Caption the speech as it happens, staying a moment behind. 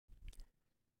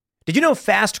Did you know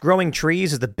Fast Growing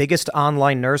Trees is the biggest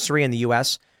online nursery in the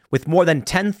US with more than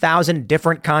 10,000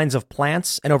 different kinds of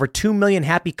plants and over 2 million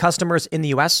happy customers in the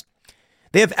US?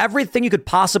 They have everything you could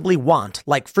possibly want,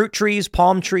 like fruit trees,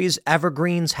 palm trees,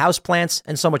 evergreens, houseplants,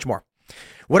 and so much more.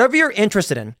 Whatever you're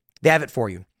interested in, they have it for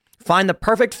you. Find the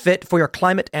perfect fit for your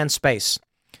climate and space.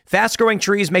 Fast Growing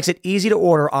Trees makes it easy to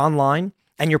order online,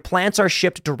 and your plants are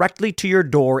shipped directly to your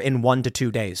door in 1 to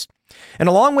 2 days. And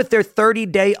along with their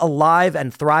 30-day Alive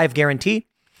and Thrive guarantee,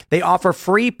 they offer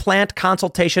free plant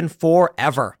consultation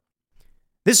forever.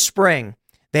 This spring,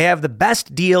 they have the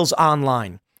best deals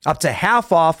online, up to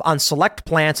half off on select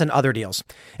plants and other deals.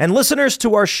 And listeners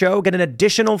to our show get an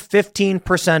additional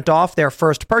 15% off their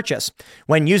first purchase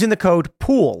when using the code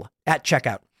POOL at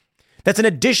checkout. That's an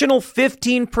additional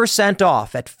 15%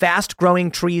 off at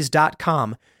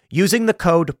fastgrowingtrees.com using the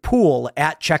code POOL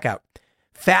at checkout.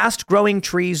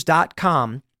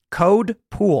 fastgrowingtrees.com, code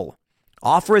POOL.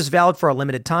 Offer is valid for a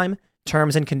limited time.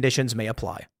 Terms and conditions may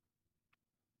apply.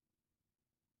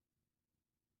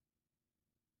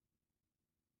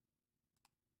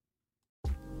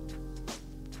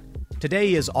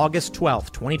 Today is August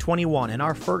 12th, 2021, and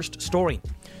our first story.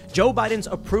 Joe Biden's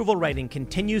approval rating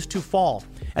continues to fall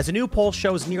as a new poll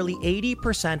shows nearly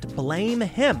 80% blame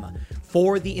him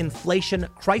for the inflation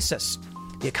crisis.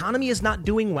 The economy is not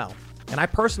doing well, and I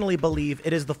personally believe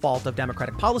it is the fault of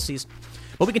Democratic policies.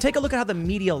 But we can take a look at how the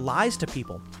media lies to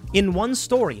people. In one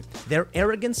story, their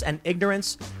arrogance and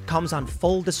ignorance comes on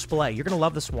full display. You're going to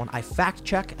love this one. I fact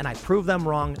check and I prove them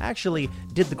wrong. I actually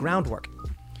did the groundwork.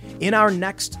 In our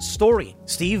next story,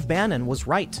 Steve Bannon was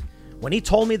right when he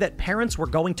told me that parents were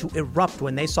going to erupt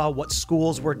when they saw what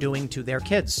schools were doing to their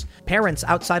kids. Parents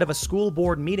outside of a school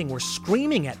board meeting were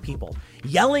screaming at people,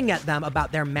 yelling at them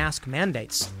about their mask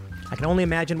mandates. I can only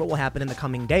imagine what will happen in the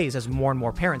coming days as more and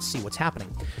more parents see what's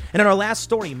happening. And in our last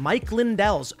story, Mike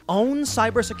Lindell's own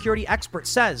cybersecurity expert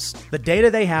says the data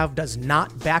they have does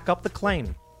not back up the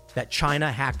claim that China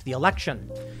hacked the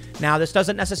election. Now, this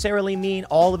doesn't necessarily mean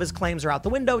all of his claims are out the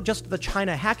window, just the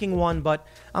China hacking one, but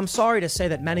I'm sorry to say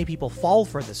that many people fall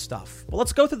for this stuff. But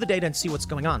let's go through the data and see what's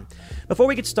going on. Before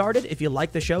we get started, if you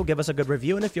like the show, give us a good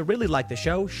review, and if you really like the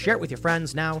show, share it with your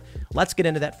friends. Now, let's get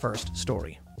into that first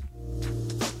story.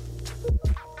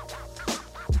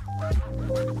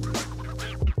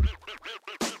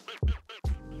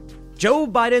 Joe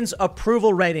Biden's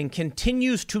approval rating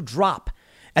continues to drop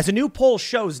as a new poll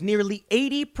shows nearly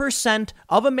 80%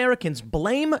 of Americans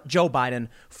blame Joe Biden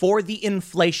for the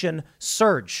inflation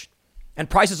surge. And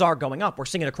prices are going up. We're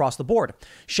seeing it across the board.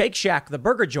 Shake Shack, the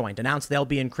burger joint, announced they'll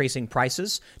be increasing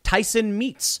prices. Tyson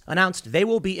Meats announced they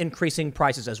will be increasing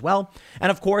prices as well.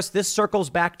 And of course, this circles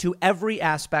back to every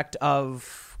aspect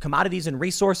of commodities and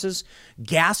resources.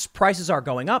 Gas prices are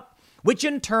going up, which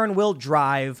in turn will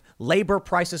drive labor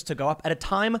prices to go up at a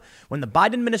time when the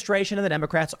Biden administration and the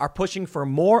Democrats are pushing for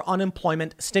more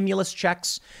unemployment stimulus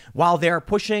checks while they're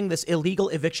pushing this illegal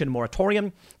eviction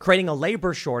moratorium, creating a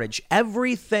labor shortage.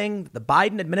 Everything the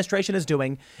Biden administration is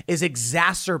doing is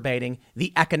exacerbating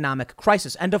the economic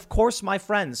crisis. And of course, my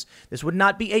friends, this would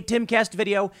not be a Timcast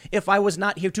video if I was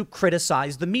not here to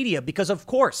criticize the media, because of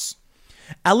course,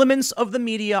 elements of the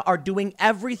media are doing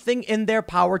everything in their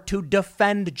power to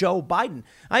defend Joe Biden.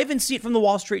 I even see it from the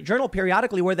Wall Street Journal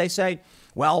periodically where they say,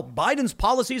 well, Biden's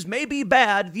policies may be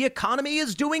bad. The economy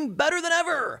is doing better than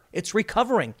ever. It's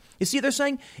recovering. You see, they're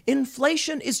saying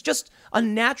inflation is just a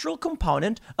natural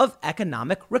component of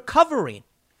economic recovery.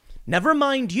 Never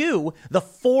mind you, the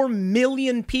 4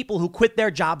 million people who quit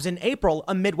their jobs in April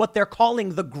amid what they're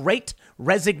calling the Great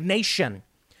Resignation.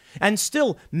 And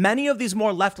still, many of these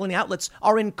more left-leaning outlets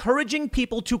are encouraging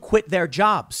people to quit their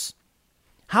jobs.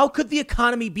 How could the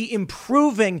economy be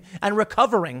improving and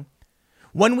recovering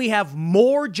when we have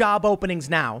more job openings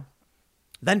now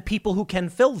than people who can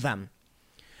fill them?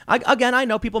 Again, I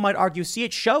know people might argue, see,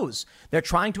 it shows they're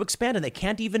trying to expand and they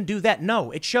can't even do that.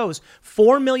 No, it shows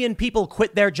 4 million people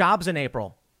quit their jobs in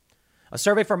April. A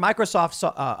survey from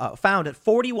Microsoft found that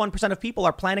 41% of people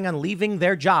are planning on leaving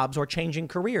their jobs or changing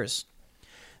careers.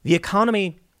 The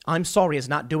economy, I'm sorry, is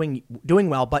not doing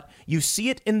well, but you see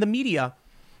it in the media.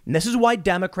 And this is why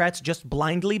Democrats just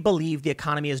blindly believe the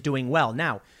economy is doing well.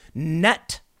 Now,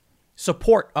 net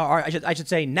support, or I should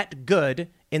say net good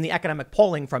in the economic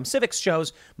polling from Civics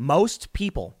shows most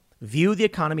people view the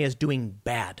economy as doing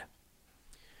bad.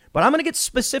 But I'm going to get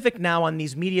specific now on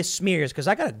these media smears because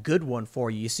I got a good one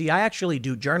for you. You see, I actually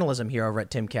do journalism here over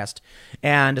at Timcast.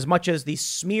 And as much as the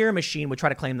smear machine would try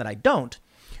to claim that I don't,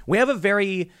 we have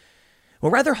a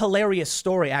rather hilarious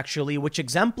story, actually, which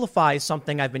exemplifies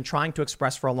something I've been trying to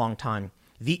express for a long time.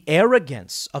 the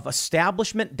arrogance of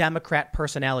establishment Democrat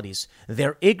personalities,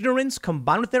 their ignorance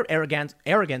combined with their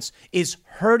arrogance is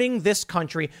hurting this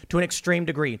country to an extreme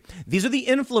degree. These are the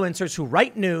influencers who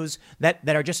write news that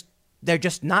are they're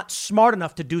just not smart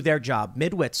enough to do their job.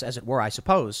 Midwits, as it were, I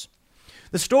suppose.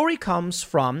 The story comes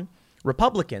from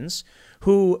Republicans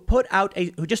who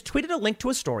just tweeted a link to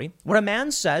a story where a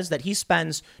man says that he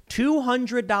spends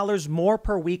 $200 more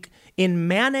per week in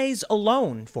mayonnaise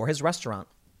alone for his restaurant.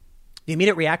 The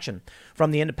immediate reaction from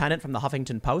The Independent, from the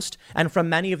Huffington Post, and from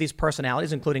many of these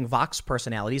personalities, including Vox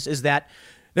personalities, is that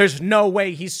there's no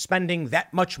way he's spending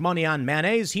that much money on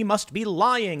mayonnaise. He must be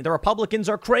lying. The Republicans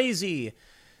are crazy.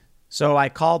 So I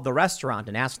called the restaurant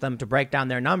and asked them to break down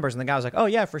their numbers. And the guy was like, oh,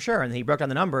 yeah, for sure. And he broke down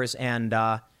the numbers. And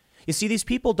you see, these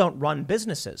people don't run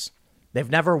businesses. They've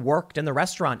never worked in the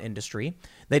restaurant industry.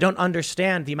 They don't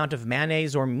understand the amount of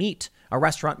mayonnaise or meat a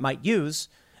restaurant might use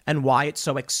and why it's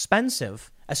so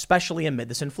expensive, especially amid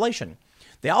this inflation.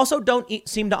 They also don't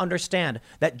seem to understand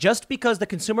that just because the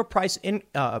consumer price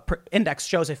index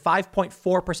shows a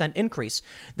 5.4% increase,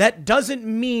 that doesn't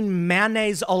mean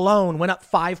mayonnaise alone went up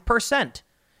 5%.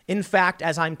 In fact,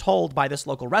 as I'm told by this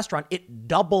local restaurant, it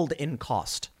doubled in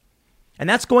cost. And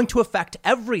that's going to affect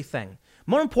everything.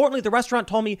 More importantly, the restaurant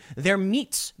told me their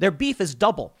beef is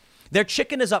double. Their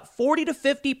chicken is up 40 to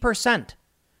 50%.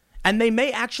 And they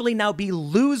may actually now be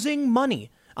losing money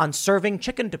on serving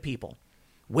chicken to people.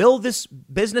 Will this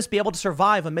business be able to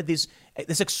survive amid this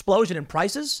explosion in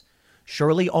prices?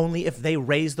 Surely only if they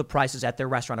raise the prices at their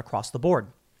restaurant across the board.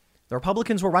 The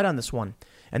Republicans were right on this one,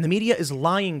 and the media is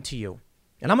lying to you.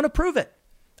 And I'm going to prove it.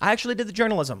 I actually did the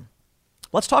journalism.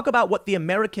 Let's talk about what the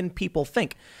American people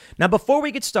think. Now, before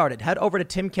we get started, head over to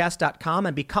timcast.com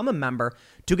and become a member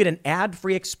to get an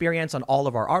ad-free experience on all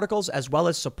of our articles, as well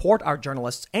as support our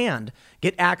journalists and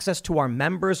get access to our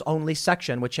members-only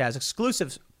section, which has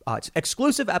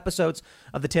exclusive episodes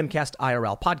of the Timcast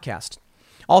IRL podcast.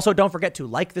 Also, don't forget to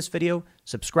like this video,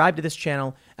 subscribe to this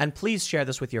channel, and please share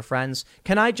this with your friends.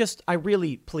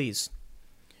 Please.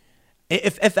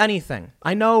 If anything,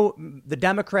 I know the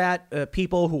Democrat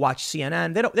people who watch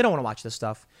CNN, they don't want to watch this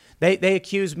stuff. They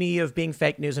accuse me of being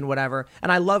fake news and whatever. And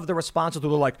I love the responses.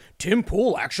 They're like, Tim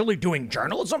Pool actually doing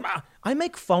journalism? I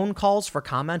make phone calls for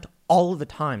comment all the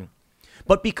time.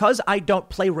 But because I don't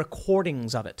play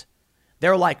recordings of it,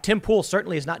 they're like, Tim Pool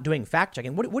certainly is not doing fact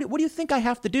checking. What do you think I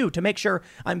have to do to make sure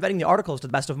I'm vetting the articles to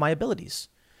the best of my abilities?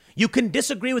 You can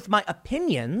disagree with my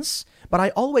opinions, but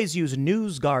I always use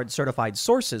NewsGuard certified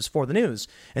sources for the news.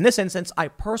 In this instance, I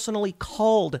personally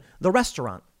called the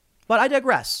restaurant. But I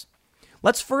digress.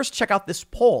 Let's first check out this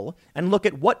poll and look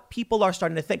at what people are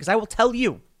starting to think. Because I will tell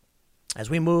you, as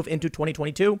we move into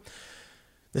 2022,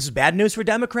 this is bad news for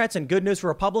Democrats and good news for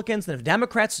Republicans. And if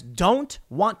Democrats don't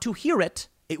want to hear it,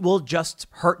 it will just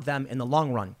hurt them in the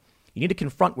long run. You need to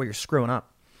confront where you're screwing up.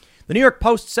 The New York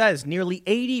Post says nearly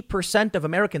 80% of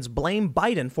Americans blame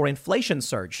Biden for inflation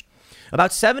surge.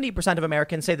 About 70% of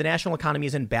Americans say the national economy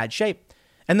is in bad shape.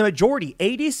 And the majority,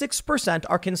 86%,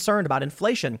 are concerned about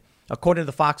inflation, according to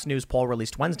the Fox News poll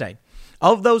released Wednesday.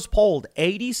 Of those polled,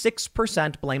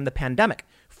 86% blame the pandemic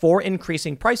for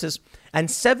increasing prices, and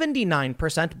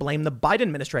 79% blame the Biden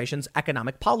administration's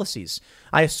economic policies.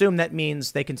 I assume that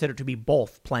means they consider to be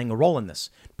both playing a role in this.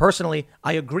 Personally,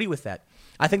 I agree with that.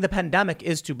 I think the pandemic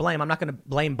is to blame. I'm not going to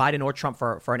blame Biden or Trump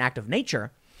for an act of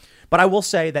nature, but I will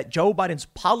say that Joe Biden's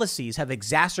policies have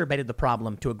exacerbated the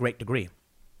problem to a great degree.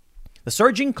 The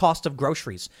surging cost of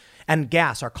groceries and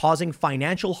gas are causing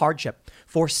financial hardship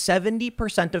for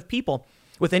 70% of people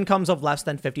with incomes of less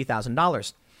than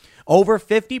 $50,000. Over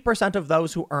 50% of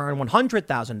those who earn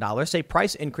 $100,000 say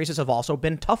price increases have also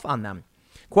been tough on them.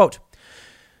 Quote,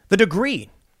 the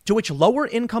degree to which lower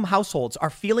income households are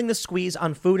feeling the squeeze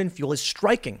on food and fuel is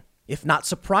striking, if not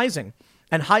surprising,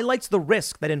 and highlights the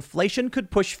risk that inflation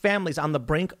could push families on the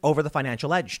brink over the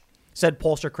financial edge, said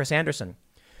pollster Chris Anderson.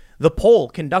 The poll,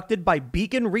 conducted by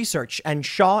Beacon Research and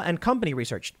Shaw and Company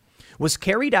Research, was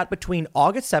carried out between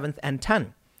August 7th and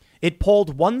 10. It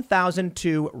polled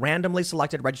 1,002 randomly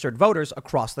selected registered voters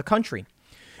across the country.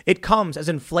 It comes as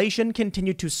inflation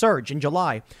continued to surge in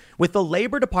July, with the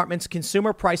Labor Department's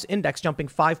Consumer Price Index jumping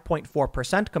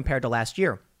 5.4% compared to last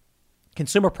year.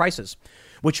 Consumer prices,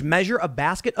 which measure a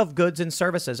basket of goods and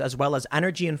services as well as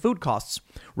energy and food costs,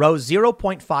 rose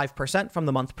 0.5% from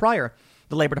the month prior,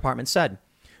 the Labor Department said.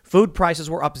 Food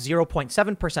prices were up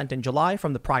 0.7% in July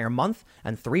from the prior month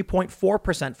and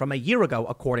 3.4% from a year ago,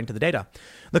 according to the data.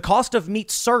 The cost of meat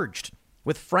surged,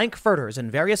 with frankfurters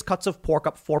and various cuts of pork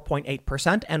up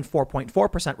 4.8% and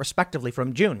 4.4% respectively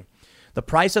from June. The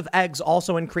price of eggs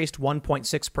also increased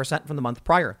 1.6% from the month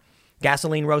prior.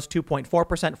 Gasoline rose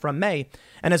 2.4% from May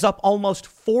and is up almost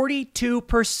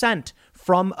 42%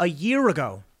 from a year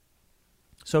ago.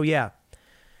 So, yeah,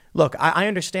 look, I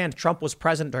understand Trump was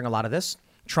present during a lot of this.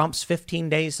 Trump's 15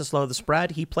 days to slow the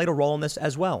spread, he played a role in this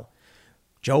as well.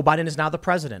 Joe Biden is now the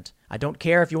president. I don't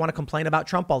care if you want to complain about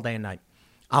Trump all day and night.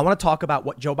 I want to talk about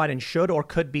what Joe Biden should or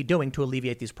could be doing to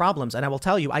alleviate these problems. And I will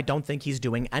tell you, I don't think he's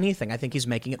doing anything. I think he's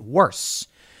making it worse.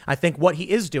 I think what he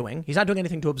is doing, he's not doing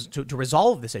anything to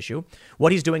resolve this issue.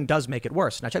 What he's doing does make it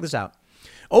worse. Now, check this out.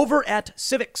 Over at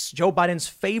Civics, Joe Biden's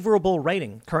favorable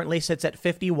rating currently sits at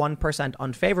 51%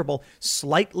 unfavorable,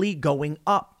 slightly going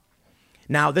up.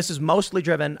 Now, this is mostly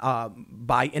driven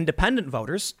by independent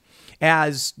voters,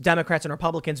 as Democrats and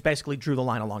Republicans basically drew the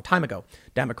line a long time ago.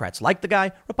 Democrats like the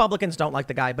guy, Republicans don't like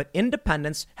the guy, but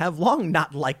independents have long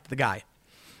not liked the guy.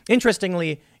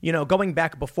 Interestingly, going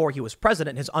back before he was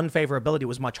president, his unfavorability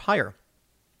was much higher.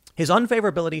 His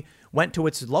unfavorability went to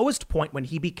its lowest point when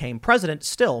he became president,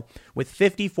 still with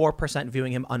 54%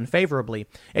 viewing him unfavorably.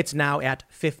 It's now at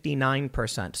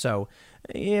 59%. So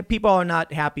people are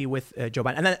not happy with Joe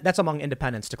Biden. And that's among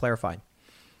independents, to clarify.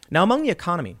 Now, among the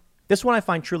economy, this one I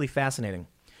find truly fascinating.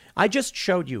 I just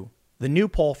showed you the new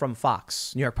poll from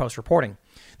Fox, New York Post reporting,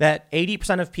 that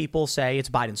 80% of people say it's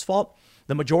Biden's fault.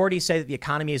 The majority say that the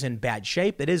economy is in bad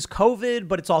shape. It is COVID,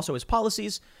 but it's also his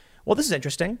policies. Well, this is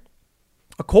interesting.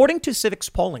 According to Civics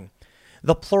polling,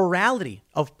 the plurality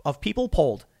of people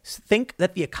polled think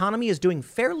that the economy is doing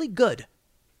fairly good.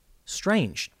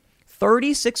 Strange.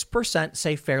 36%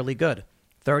 say fairly good,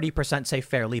 30% say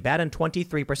fairly bad, and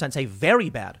 23% say very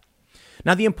bad.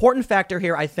 Now, the important factor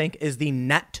here, I think, is the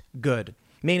net good,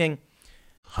 meaning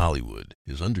Hollywood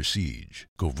is under siege,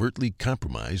 covertly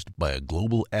compromised by a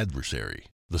global adversary.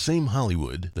 The same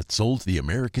Hollywood that sold the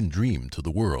American dream to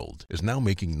the world is now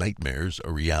making nightmares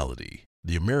a reality.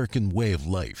 The American way of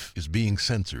life is being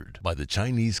censored by the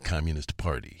Chinese Communist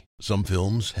Party. Some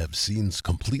films have scenes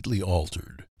completely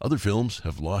altered. Other films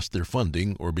have lost their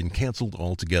funding or been canceled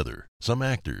altogether. Some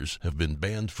actors have been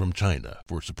banned from China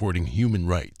for supporting human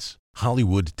rights.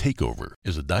 Hollywood Takeover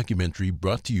is a documentary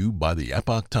brought to you by the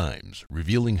Epoch Times,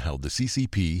 revealing how the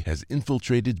CCP has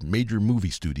infiltrated major movie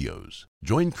studios.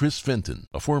 Join Chris Fenton,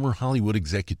 a former Hollywood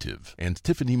executive, and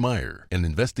Tiffany Meyer, an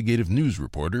investigative news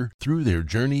reporter, through their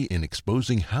journey in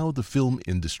exposing how the film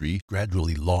industry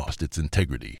gradually lost its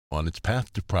integrity on its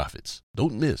path to profits.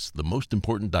 Don't miss the most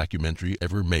important documentary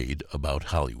ever made about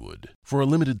Hollywood. For a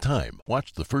limited time,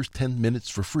 watch the first 10 minutes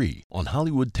for free on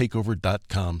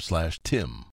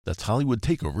HollywoodTakeover.com/Tim. That's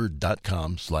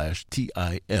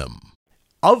HollywoodTakeover.com/TIM.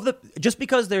 Just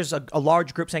because there's a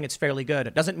large group saying it's fairly good,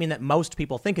 it doesn't mean that most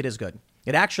people think it is good.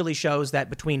 It actually shows that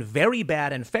between very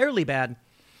bad and fairly bad,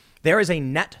 there is a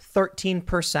net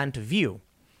 13% view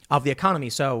of the economy.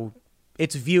 So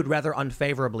it's viewed rather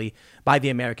unfavorably by the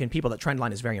American people. That trend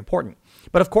line is very important.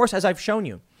 But of course, as I've shown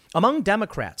you, among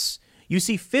Democrats, you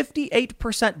see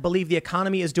 58% believe the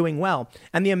economy is doing well.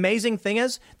 And the amazing thing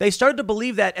is they started to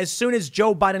believe that as soon as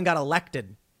Joe Biden got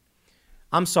elected.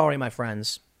 I'm sorry, my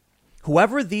friends.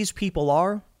 Whoever these people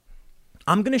are,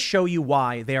 I'm going to show you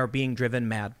why they are being driven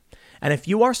mad. And if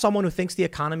you are someone who thinks the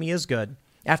economy is good,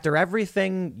 after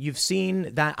everything you've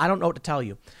seen, that I don't know what to tell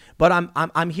you. But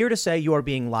I'm here to say you are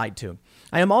being lied to.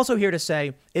 I am also here to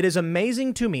say it is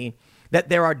amazing to me that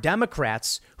there are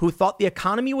Democrats who thought the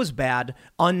economy was bad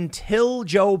until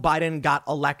Joe Biden got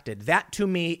elected. That, to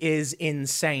me, is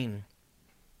insane.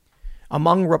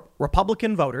 Among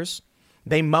Republican voters,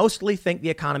 they mostly think the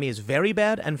economy is very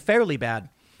bad and fairly bad.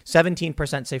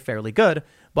 17% say fairly good,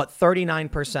 but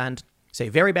 39% say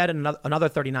very bad, and another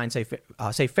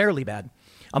 39% say fairly bad.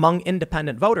 Among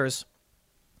independent voters,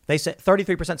 they say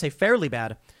 33% say fairly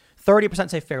bad, 30%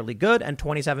 say fairly good, and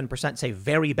 27% say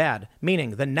very bad,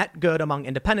 meaning the net good among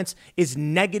independents is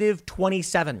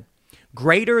 -27,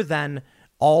 greater than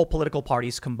all political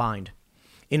parties combined.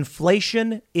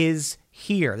 Inflation is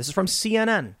here. This is from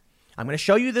CNN. I'm going to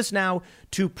show you this now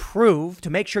to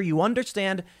make sure you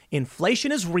understand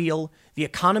inflation is real. The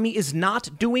economy is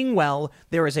not doing well.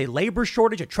 There is a labor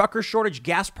shortage, a trucker shortage,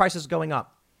 gas prices going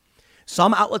up.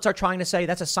 Some outlets are trying to say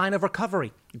that's a sign of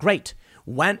recovery. Great.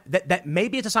 That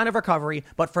maybe it's a sign of recovery,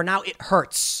 but for now it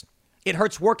hurts. It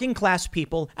hurts working class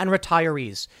people and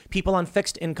retirees, people on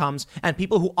fixed incomes, and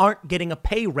people who aren't getting a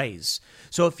pay raise.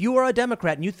 So if you are a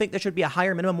Democrat and you think there should be a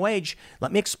higher minimum wage,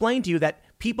 let me explain to you that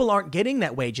people aren't getting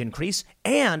that wage increase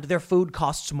and their food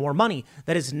costs more money.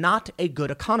 That is not a good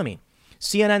economy.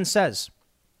 CNN says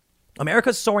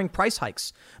America's soaring price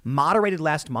hikes moderated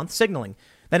last month, signaling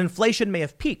that inflation may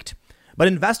have peaked, but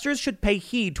investors should pay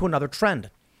heed to another trend: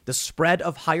 the spread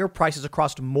of higher prices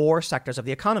across more sectors of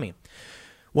the economy.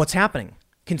 What's happening?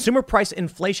 Consumer price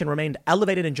inflation remained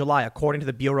elevated in July, according to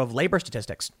the Bureau of Labor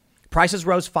Statistics. Prices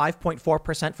rose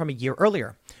 5.4% from a year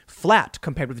earlier, flat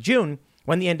compared with June,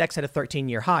 when the index hit a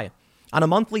 13-year high. On a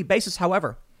monthly basis,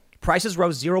 however, prices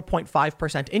rose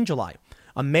 0.5% in July,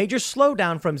 a major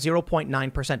slowdown from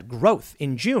 0.9% growth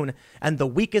in June and the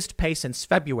weakest pace since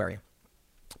February.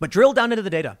 But drill down into the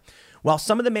data. While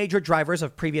some of the major drivers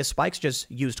of previous spikes, just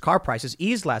used car prices,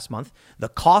 eased last month, the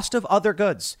cost of other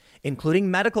goods,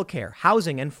 including medical care,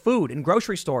 housing, and food in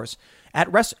grocery stores and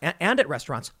at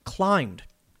restaurants, climbed.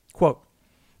 Quote,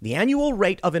 the annual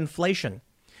rate of inflation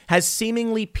has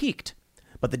seemingly peaked,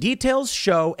 but the details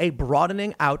show a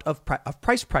broadening out of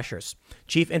price pressures.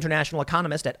 Chief international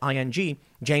economist at ING,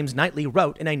 James Knightley,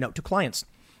 wrote in a note to clients.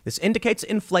 This indicates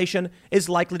inflation is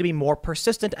likely to be more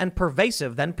persistent and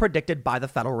pervasive than predicted by the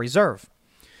Federal Reserve.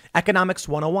 Economics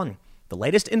 101. The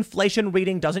latest inflation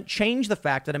reading doesn't change the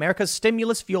fact that America's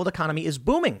stimulus-fueled economy is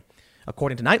booming.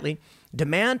 According to Knightley,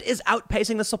 demand is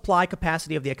outpacing the supply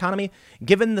capacity of the economy,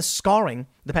 given the scarring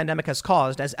the pandemic has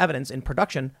caused, as evidence in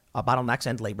production bottlenecks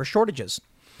and labor shortages.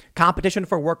 Competition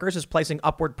for workers is placing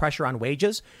upward pressure on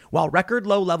wages, while record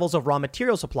low levels of raw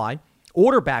material supply,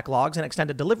 order backlogs, and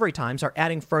extended delivery times are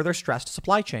adding further stress to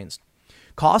supply chains.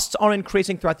 Costs are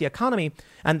increasing throughout the economy,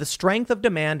 and the strength of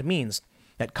demand means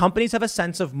that companies have a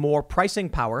sense of more pricing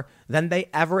power than they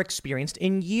ever experienced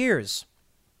in years.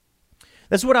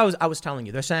 This is what I was telling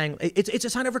you. They're saying it's a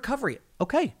sign of recovery.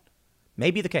 Okay,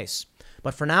 maybe the case.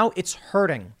 But for now, it's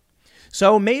hurting.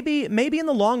 So maybe in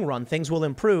the long run, things will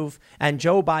improve, and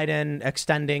Joe Biden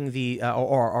extending the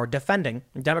or defending,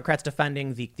 Democrats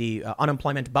defending the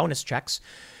unemployment bonus checks,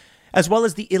 as well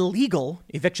as the illegal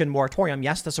eviction moratorium.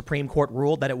 Yes, the Supreme Court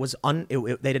ruled that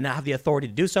they did not have the authority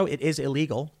to do so. It is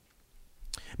illegal.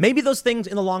 Maybe those things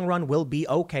in the long run will be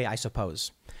okay, I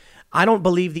suppose. I don't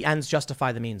believe the ends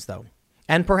justify the means, though.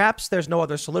 And perhaps there's no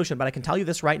other solution, but I can tell you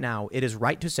this right now. It is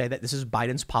right to say that this is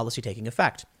Biden's policy taking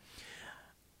effect.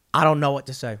 I don't know what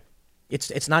to say.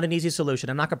 It's not an easy solution.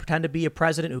 I'm not going to pretend to be a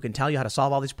president who can tell you how to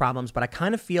solve all these problems, but I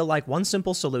kind of feel like one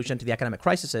simple solution to the economic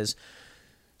crisis is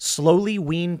slowly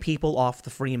wean people off the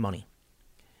free money.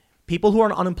 People who are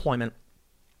on unemployment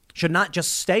should not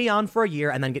just stay on for a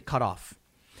year and then get cut off.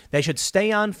 They should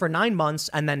stay on for 9 months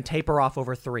and then taper off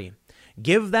over 3.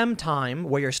 Give them time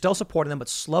where you're still supporting them, but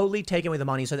slowly taking away the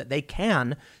money so that they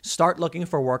can start looking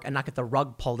for work and not get the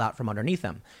rug pulled out from underneath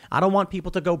them. I don't want people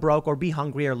to go broke or be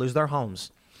hungry or lose their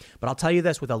homes. But I'll tell you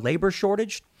this, with a labor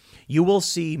shortage, you will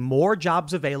see more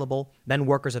jobs available than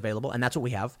workers available. And that's what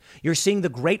we have. You're seeing the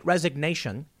great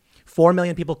resignation, 4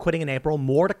 million people quitting in April,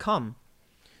 more to come.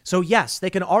 So yes, they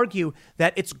can argue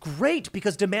that it's great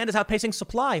because demand is outpacing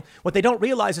supply. What they don't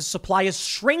realize is supply is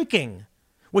shrinking,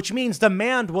 which means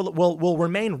demand will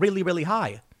remain really, really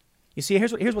high. You see,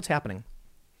 here's what's happening.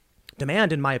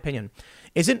 Demand, in my opinion,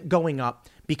 isn't going up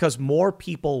because more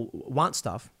people want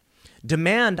stuff.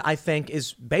 Demand, I think,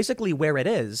 is basically where it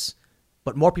is,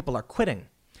 but more people are quitting,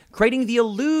 creating the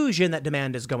illusion that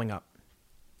demand is going up.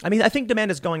 I mean, I think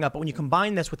demand is going up, but when you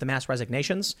combine this with the mass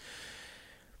resignations,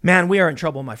 man, we are in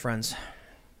trouble, my friends.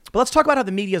 But let's talk about how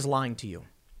the media is lying to you.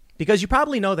 Because you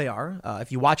probably know they are.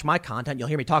 If you watch my content, you'll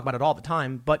hear me talk about it all the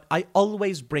time. But I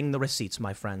always bring the receipts,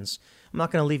 my friends. I'm not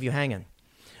going to leave you hanging.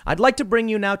 I'd like to bring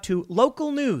you now to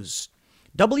local news.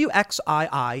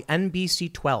 WXII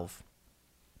NBC 12.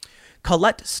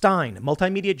 Colette Stein,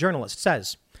 multimedia journalist,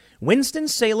 says,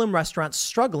 Winston-Salem restaurants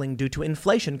struggling due to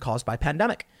inflation caused by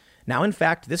pandemic. Now, in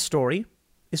fact, this story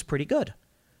is pretty good.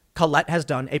 Colette has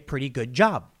done a pretty good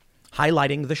job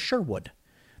highlighting the Sherwood.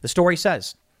 The story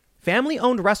says,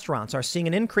 family-owned restaurants are seeing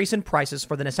an increase in prices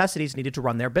for the necessities needed to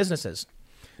run their businesses.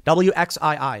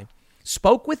 WXII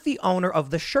spoke with the owner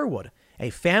of the Sherwood, a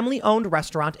family-owned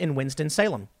restaurant in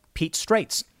Winston-Salem, Pete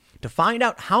Straits, to find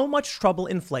out how much trouble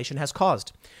inflation has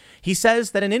caused. He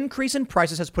says that an increase in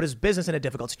prices has put his business in a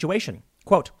difficult situation.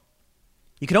 Quote,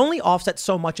 you can only offset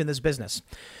so much in this business,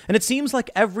 and it seems like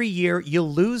every year you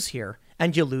lose here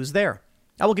and you lose there.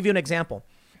 I will give you an example.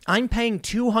 I'm paying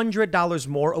 $200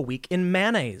 more a week in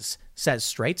mayonnaise, says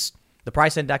Straits. The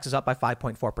price index is up by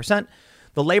 5.4%.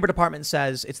 The Labor Department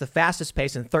says it's the fastest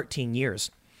pace in 13 years.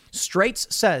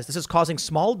 Straits says this is causing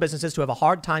small businesses to have a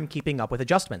hard time keeping up with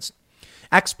adjustments.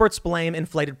 Experts blame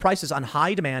inflated prices on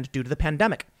high demand due to the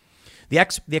pandemic. They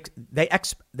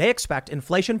expect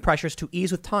inflation pressures to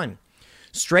ease with time.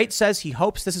 Straits says he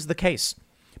hopes this is the case,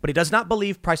 but he does not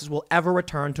believe prices will ever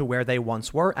return to where they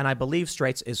once were, and I believe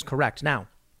Straits is correct. Now,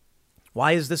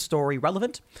 why is this story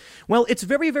relevant? Well, it's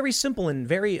very, very simple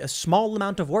in a small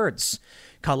amount of words.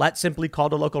 Colette simply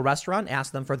called a local restaurant,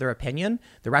 asked them for their opinion.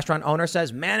 The restaurant owner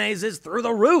says mayonnaise is through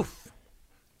the roof.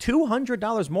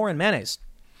 $200 more in mayonnaise.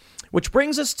 Which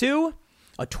brings us to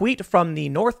a tweet from the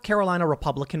North Carolina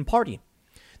Republican Party.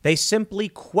 They simply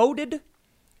quoted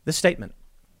the statement,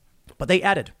 but they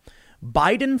added,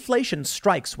 Bidinflation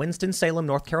strikes Winston-Salem,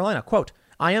 North Carolina. Quote,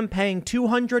 I am paying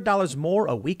 $200 more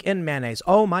a week in mayonnaise.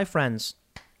 Oh, my friends.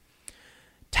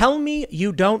 Tell me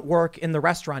you don't work in the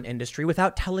restaurant industry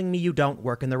without telling me you don't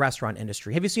work in the restaurant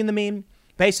industry. Have you seen the meme?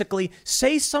 Basically,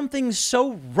 say something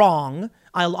so wrong,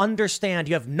 I'll understand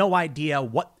you have no idea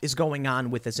what is going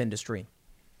on with this industry.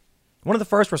 One of the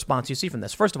first responses you see from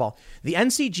this, first of all, the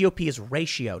NC GOP is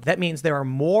ratioed. That means there are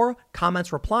more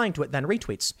comments replying to it than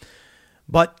retweets.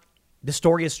 But the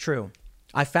story is true.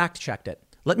 I fact-checked it.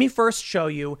 Let me first show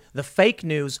you the fake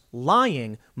news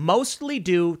lying, mostly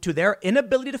due to their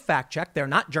inability to fact-check. They're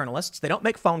not journalists. They don't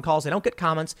make phone calls. They don't get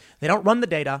comments. They don't run the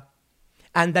data.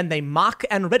 And then they mock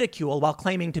and ridicule while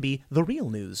claiming to be the real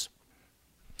news.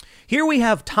 Here we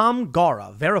have Tom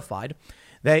Gara, verified.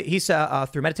 He said,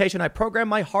 through meditation, I program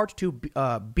my heart to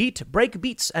break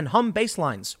beats and hum bass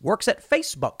lines. Works at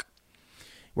Facebook.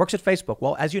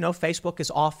 Well, as you know, Facebook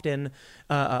is often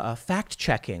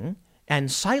fact-checking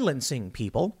and silencing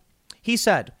people. He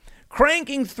said,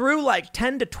 cranking through like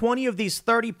 10 to 20 of these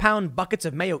 30-pound buckets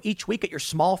of mayo each week at your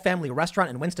small family restaurant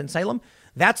in Winston-Salem.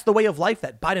 That's the way of life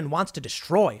that Biden wants to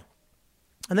destroy.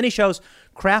 And then he shows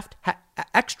Kraft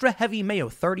extra heavy mayo,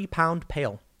 30-pound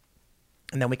pail.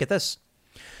 And then we get this.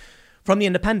 From The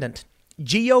Independent,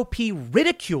 GOP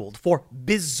ridiculed for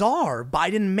bizarre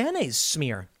Biden mayonnaise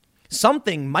smear.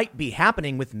 Something might be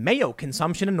happening with mayo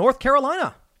consumption in North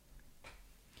Carolina.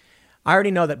 I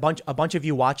already know that a bunch of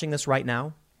you watching this right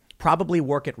now probably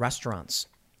work at restaurants.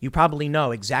 You probably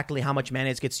know exactly how much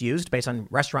mayonnaise gets used based on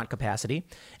restaurant capacity.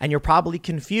 And you're probably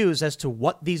confused as to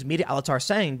what these media outlets are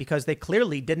saying because they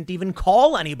clearly didn't even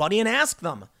call anybody and ask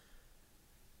them.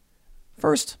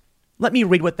 First, let me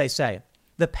read what they say.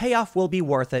 The payoff will be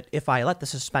worth it if I let the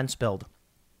suspense build.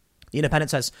 The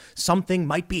Independent says something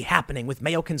might be happening with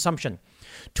mayo consumption.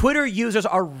 Twitter users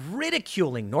are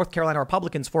ridiculing North Carolina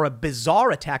Republicans for a bizarre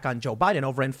attack on Joe Biden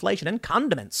over inflation and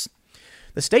condiments.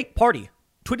 The state party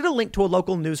tweeted a link to a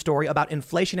local news story about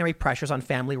inflationary pressures on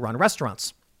family-run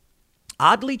restaurants,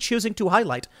 oddly choosing to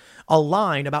highlight a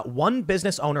line about one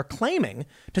business owner claiming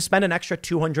to spend an extra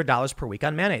 $200 per week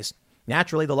on mayonnaise.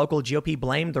 Naturally, the local GOP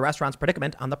blamed the restaurant's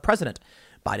predicament on the president.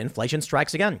 Bidinflation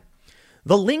strikes again.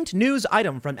 The linked news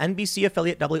item from NBC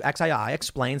affiliate WXII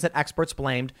explains that experts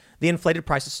blamed the inflated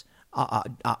prices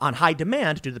on high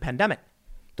demand due to the pandemic.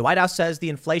 The White House says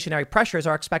the inflationary pressures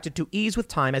are expected to ease with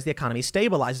time as the economy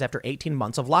stabilizes after 18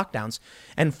 months of lockdowns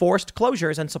and forced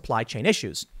closures and supply chain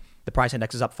issues. The price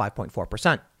index is up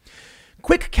 5.4%.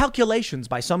 Quick calculations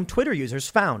by some Twitter users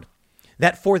found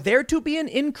that for there to be an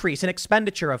increase in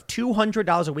expenditure of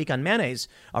 $200 a week on mayonnaise,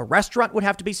 a restaurant would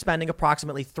have to be spending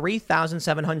approximately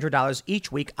 $3,700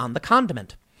 each week on the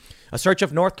condiment. A search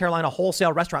of North Carolina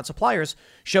wholesale restaurant suppliers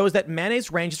shows that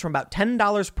mayonnaise ranges from about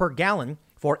 $10 per gallon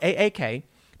for AAK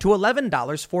to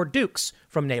 $11 for Duke's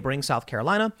from neighboring South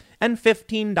Carolina and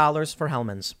 $15 for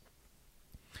Hellman's.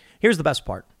 Here's the best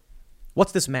part.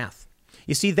 What's this math?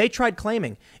 You see, they tried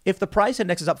claiming if the price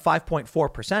index is up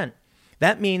 5.4%,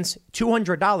 that means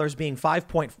 $200 being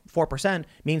 5.4%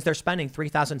 means they're spending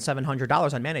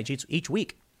 $3,700 on mayonnaise each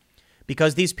week.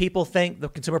 Because these people think the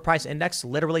consumer price index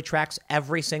literally tracks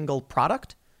every single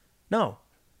product? No.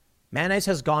 Mayonnaise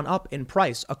has gone up in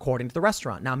price according to the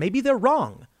restaurant. Now, maybe they're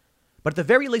wrong, but at the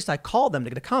very least, I called them to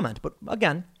get a comment. But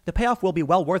again, the payoff will be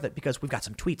well worth it because we've got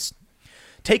some tweets.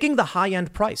 Taking the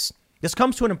high-end price, this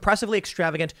comes to an impressively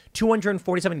extravagant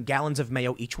 247 gallons of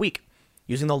mayo each week.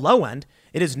 Using the low end,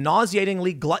 it is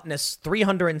nauseatingly gluttonous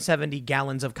 370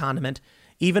 gallons of condiment,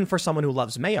 even for someone who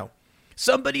loves mayo.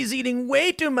 Somebody's eating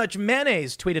way too much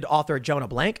mayonnaise, tweeted author Jonah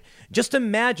Blank. Just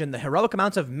imagine the heroic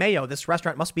amounts of mayo this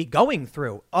restaurant must be going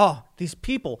through. Oh, these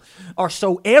people are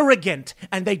so arrogant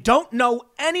and they don't know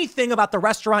anything about the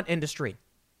restaurant industry.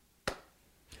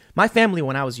 My family,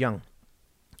 when I was young,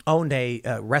 owned a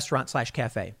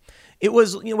restaurant/cafe. It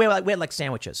was, we had like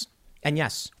sandwiches. And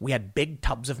yes, we had big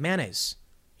tubs of mayonnaise.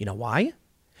 You know why?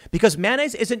 Because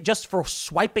mayonnaise isn't just for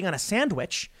swiping on a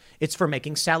sandwich. It's for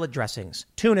making salad dressings,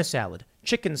 tuna salad,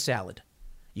 chicken salad.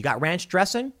 You got ranch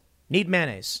dressing? Need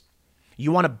mayonnaise.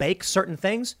 You want to bake certain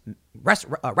things?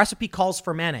 Recipe calls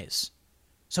for mayonnaise.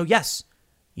 So yes,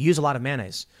 you use a lot of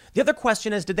mayonnaise. The other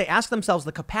question is, did they ask themselves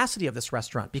the capacity of this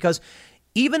restaurant? Because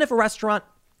even if a restaurant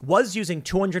was using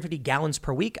 250 gallons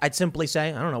per week, I'd simply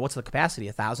say, I don't know, what's the capacity?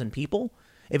 1,000 people?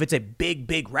 If it's a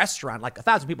big restaurant, like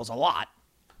 1,000 people is a lot.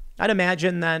 I'd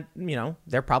imagine that,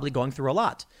 they're probably going through a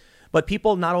lot. But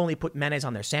people not only put mayonnaise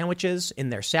on their sandwiches, in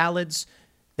their salads,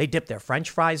 they dip their French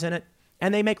fries in it.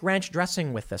 and they make ranch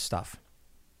dressing with this stuff.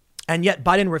 And yet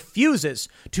Biden refuses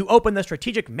to open the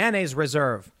strategic mayonnaise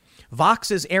reserve.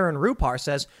 Vox's Aaron Rupar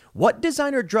says, what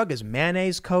designer drug is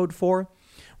mayonnaise code for?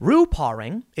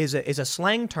 Ruparing is a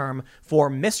slang term for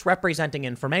misrepresenting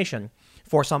information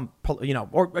for some,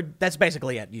 or that's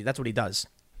basically it. That's what he does.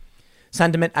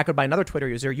 Sentiment echoed by another Twitter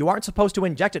user. You aren't supposed to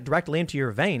inject it directly into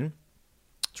your vein.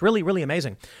 It's really, really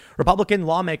amazing. Republican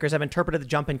lawmakers have interpreted the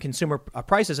jump in consumer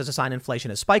prices as a sign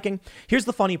inflation is spiking. Here's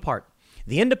the funny part.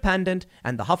 The Independent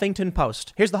and the Huffington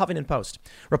Post. Here's the Huffington Post.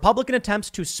 Republican attempts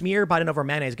to smear Biden over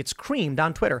mayonnaise gets creamed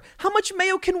on Twitter. How much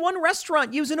mayo can one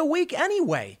restaurant use in a week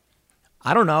anyway?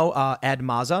 I don't know, Ed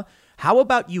Maza. How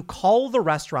about you call the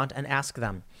restaurant and ask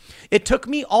them? It took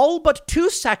me all but 2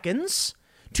 seconds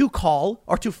to call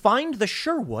or to find the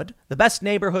Sherwood, the best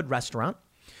neighborhood restaurant.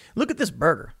 Look at this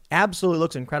burger. Absolutely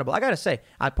looks incredible. I got to say,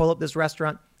 I pull up this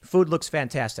restaurant. Food looks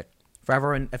fantastic.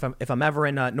 If I'm ever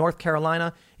in North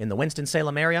Carolina, in the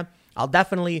Winston-Salem area, I'll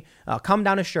definitely come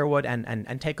down to Sherwood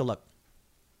and take a look.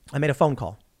 I made a phone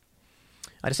call.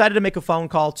 I decided to make a phone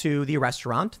call to the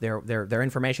restaurant. Their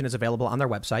information is available on their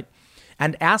website,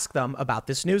 and ask them about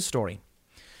this news story.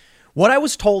 What I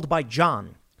was told by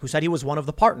John, who said he was one of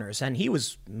the partners, and he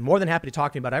was more than happy to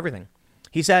talk to me about everything.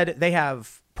 He said they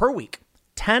have per week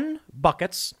 10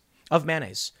 buckets of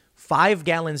mayonnaise, 5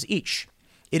 gallons each.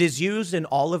 It is used in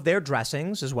all of their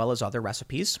dressings as well as other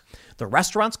recipes. The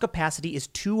restaurant's capacity is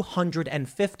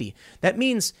 250. That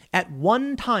means at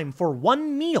one time for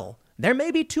one meal, there may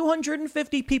be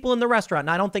 250 people in the restaurant.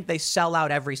 And I don't think they sell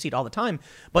out every seat all the time,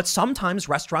 but sometimes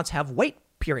restaurants have wait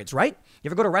periods, right? You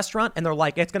ever go to a restaurant and they're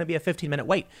like, it's going to be a 15-minute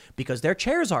wait because their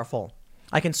chairs are full.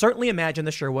 I can certainly imagine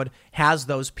the Sherwood has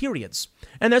those periods.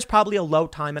 And there's probably a low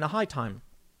time and a high time.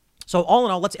 So all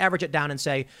in all, let's average it down and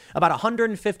say about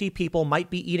 150 people might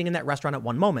be eating in that restaurant at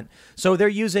one moment. So they're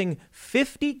using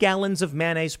 50 gallons of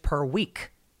mayonnaise per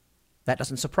week. That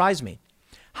doesn't surprise me.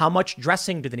 How much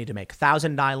dressing do they need to make?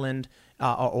 Thousand Island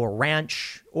or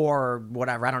ranch or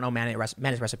whatever. I don't know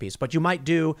mayonnaise recipes, but you might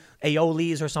do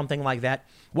aiolis or something like that.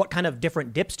 What kind of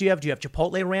different dips do you have? Do you have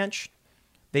Chipotle ranch?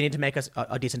 They need to make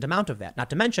a decent amount of that. Not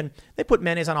to mention, they put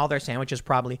mayonnaise on all their sandwiches,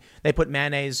 probably. They put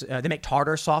mayonnaise, they make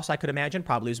tartar sauce, I could imagine,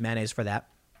 probably use mayonnaise for that.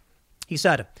 He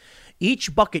said,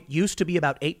 each bucket used to be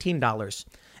about $18,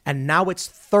 and now it's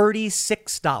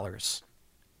 $36.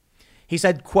 He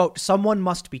said, quote, someone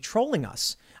must be trolling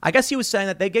us. I guess he was saying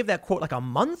that they gave that quote like a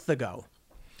month ago.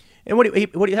 And what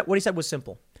he said was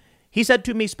simple. He said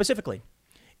to me specifically,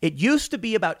 it used to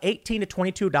be about $18 to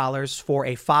 $22 for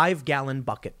a 5-gallon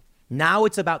bucket. Now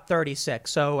it's about 36.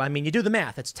 So, I mean, you do the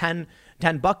math. It's 10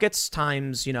 buckets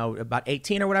times, about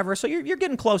 18 or whatever. So you're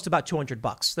getting close to about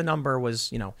 $200. The number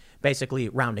was, basically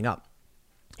rounding up.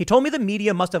 He told me the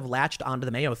media must have latched onto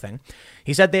the mayo thing.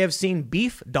 He said they have seen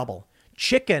beef double.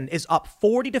 Chicken is up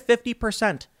 40 to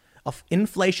 50%.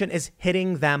 Inflation is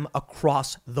hitting them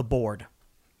across the board.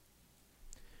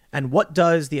 And what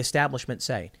does the establishment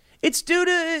say? It's due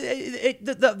to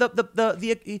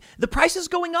the prices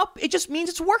going up. It just means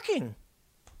it's working.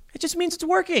 It just means it's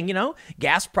working.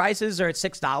 Gas prices are at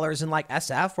 $6 in like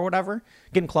SF or whatever,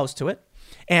 getting close to it.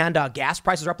 And gas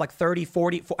prices are up like 30,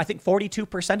 40, I think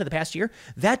 42% of the past year.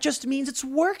 That just means it's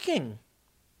working.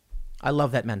 I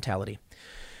love that mentality.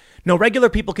 No, regular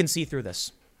people can see through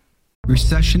this.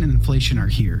 Recession and inflation are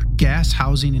here. Gas,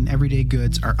 housing, and everyday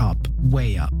goods are up,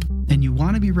 way up. And you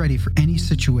want to be ready for any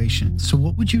situation. So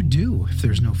what would you do if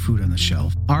there's no food on the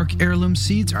shelf? ARC Heirloom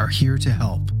Seeds are here to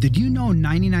help. Did you know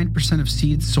 99% of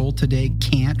seeds sold today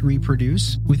can't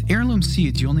reproduce? With Heirloom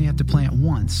Seeds, you only have to plant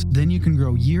once. Then you can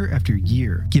grow year after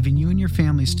year, giving you and your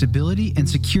family stability and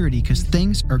security because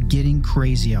things are getting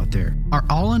crazy out there. Our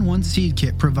all-in-one seed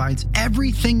kit provides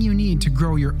everything you need to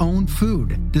grow your own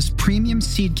food. This premium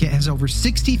seed kit has over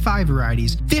 65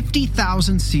 varieties,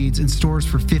 50,000 seeds in stores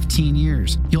for 15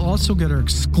 years. You'll also get our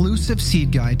exclusive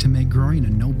seed guide to make growing a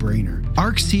no-brainer.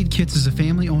 ARC Seed Kits is a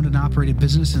family-owned and operated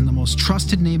business and the most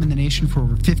trusted name in the nation for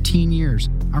over 15 years.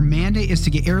 Our mandate is to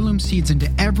get heirloom seeds into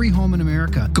every home in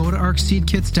America. Go to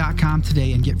arcseedkits.com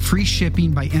today and get free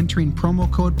shipping by entering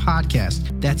promo code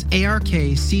podcast. That's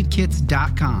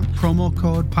ARKseedkits.com, promo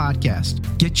code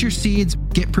podcast. Get your seeds,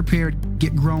 get prepared,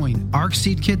 get growing.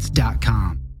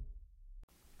 arcseedkits.com.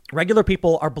 Regular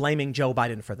people are blaming Joe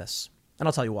Biden for this, and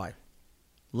I'll tell you why.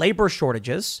 Labor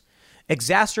shortages,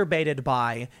 exacerbated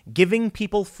by giving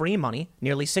people free money,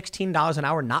 nearly $16 an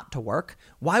hour not to work.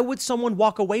 Why would someone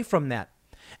walk away from that?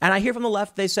 And I hear from the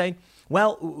left, they say,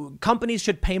 well, companies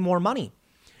should pay more money.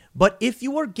 But if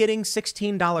you are getting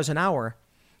 $16 an hour,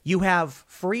 you have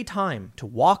free time to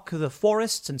walk the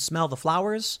forests and smell the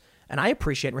flowers, and I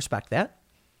appreciate and respect that.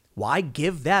 Why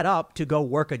give that up to go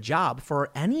work a job for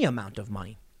any amount of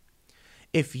money?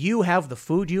 If you have the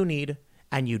food you need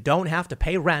and you don't have to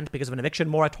pay rent because of an eviction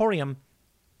moratorium,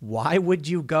 why would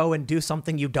you go and do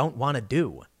something you don't want to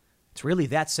do? It's really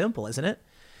that simple, isn't it?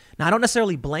 Now, I don't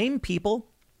necessarily blame people,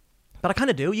 but I kind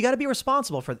of do. You got to be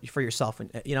responsible for yourself,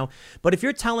 you know. But if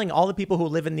you're telling all the people who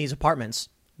live in these apartments,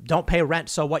 don't pay rent,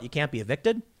 so what, you can't be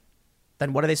evicted?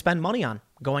 Then what do they spend money on?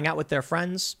 Going out with their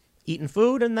friends, eating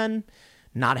food, and then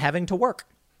not having to work.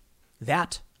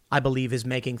 That, I believe, is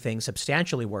making things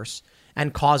substantially worse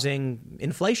and causing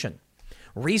inflation.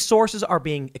 Resources are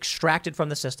being extracted from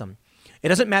the system. It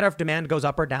doesn't matter if demand goes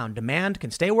up or down. Demand can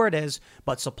stay where it is,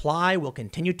 but supply will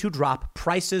continue to drop.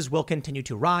 Prices will continue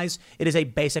to rise. It is a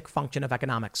basic function of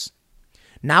economics.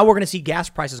 Now we're going to see gas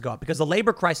prices go up because the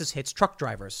labor crisis hits truck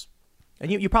drivers.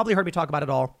 And you probably heard me talk about it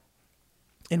all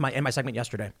in my segment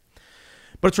yesterday.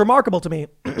 But it's remarkable to me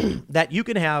that you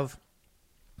can have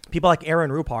people like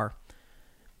Aaron Rupar.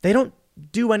 They don't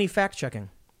do any fact checking.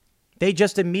 They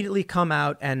just immediately come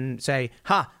out and say,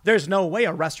 there's no way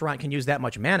a restaurant can use that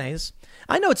much mayonnaise.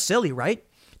 I know it's silly, right?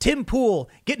 Tim Pool,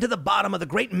 getting to the bottom of the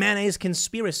great mayonnaise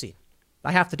conspiracy.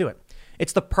 I have to do it.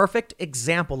 It's the perfect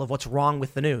example of what's wrong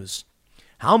with the news.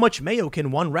 How much mayo can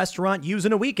one restaurant use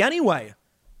in a week anyway?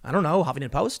 I don't know,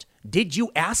 Huffington Post. Did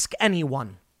you ask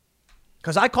anyone?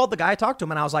 Because I called the guy, I talked to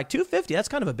him, and I was like, $2.50, that's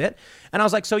kind of a bit. And I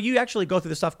was like, so you actually go through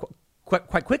this stuff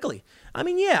quite quickly. I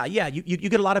mean, yeah. You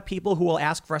get a lot of people who will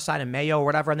ask for a side of mayo or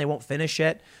whatever, and they won't finish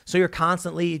it. So you're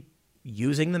constantly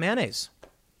using the mayonnaise.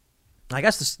 I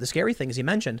guess the scary thing is he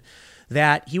mentioned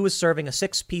that he was serving a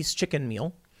 6-piece chicken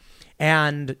meal,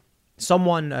 and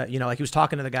someone, like he was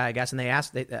talking to the guy, I guess, and they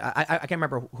asked, I can't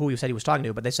remember who he said he was talking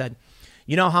to, but they said,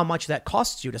 you know how much that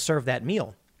costs you to serve that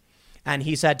meal? And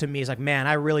he said to me, he's like, man,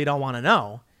 I really don't want to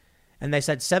know. And they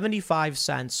said 75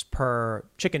 cents per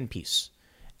chicken piece.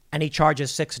 And he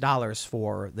charges $6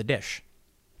 for the dish.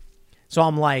 So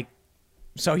I'm like,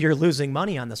 so you're losing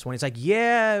money on this one? He's like,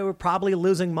 yeah, we're probably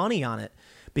losing money on it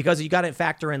because you got to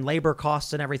factor in labor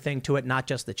costs and everything to it, not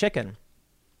just the chicken.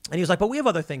 And he was like, but we have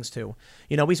other things too.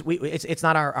 You know, it's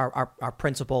not our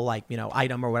principal,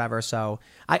 item or whatever. So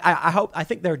I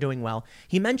think they're doing well.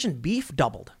 He mentioned beef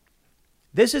doubled.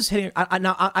 This is hitting.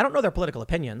 Now, I don't know their political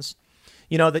opinions.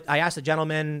 I asked the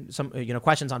gentleman some,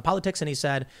 questions on politics, and he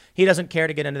said he doesn't care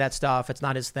to get into that stuff. It's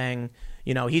not his thing.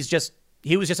 He was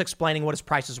just explaining what his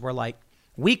prices were like.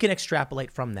 We can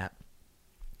extrapolate from that.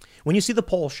 When you see the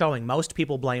poll showing most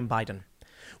people blame Biden,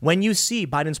 when you see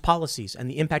Biden's policies and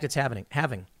the impact it's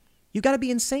having, you got to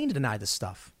be insane to deny this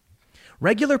stuff.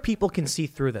 Regular people can see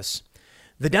through this.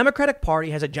 The Democratic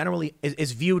Party has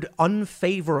is viewed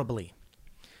unfavorably.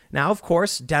 Now, of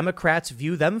course, Democrats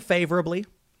view them favorably.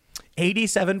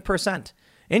 87%.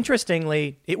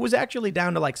 Interestingly, it was actually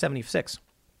down to like 76.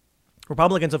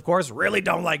 Republicans, of course, really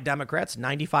don't like Democrats.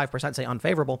 95% say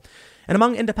unfavorable. And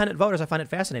among independent voters, I find it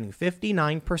fascinating.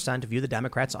 59% view the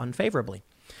Democrats unfavorably.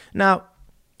 Now,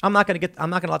 I'm not going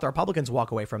to let the Republicans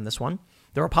walk away from this one.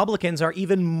 The Republicans are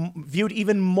viewed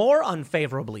even more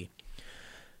unfavorably.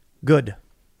 Good.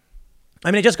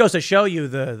 I mean, it just goes to show you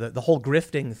the whole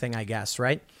grifting thing, I guess,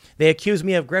 right? They accuse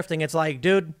me of grifting. It's like,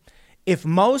 dude, if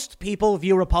most people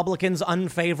view Republicans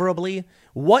unfavorably,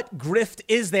 what grift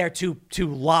is there to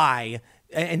lie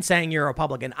and saying you're a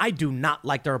Republican? I do not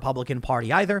like the Republican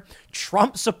Party either.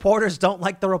 Trump supporters don't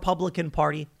like the Republican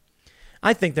Party.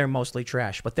 I think they're mostly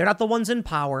trash, but they're not the ones in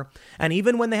power. And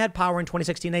even when they had power in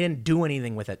 2016, they didn't do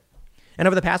anything with it. And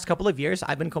over the past couple of years,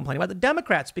 I've been complaining about the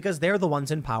Democrats because they're the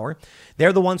ones in power.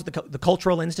 They're the ones with the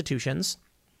cultural institutions.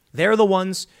 They're the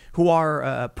ones who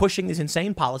are pushing these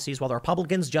insane policies while the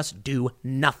Republicans just do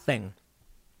nothing.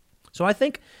 So I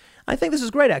think this is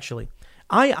great, actually.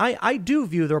 I do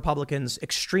view the Republicans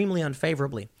extremely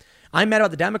unfavorably. I'm mad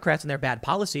about the Democrats and their bad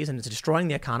policies, and it's destroying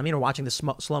the economy, and we're watching the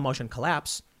slow motion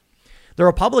collapse. The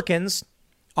Republicans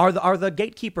are the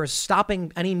gatekeepers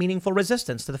stopping any meaningful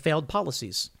resistance to the failed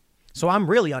policies. So I'm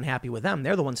really unhappy with them.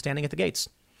 They're the ones standing at the gates.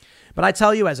 But I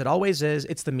tell you, as it always is,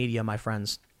 it's the media, my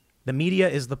friends. The media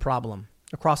is the problem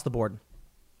across the board.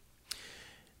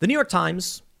 The New York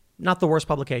Times, not the worst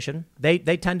publication. They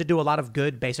tend to do a lot of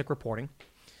good basic reporting.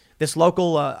 This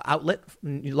local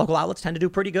outlets tend to do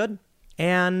pretty good.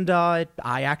 And I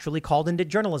actually called and did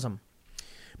journalism.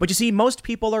 But you see, most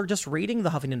people are just reading the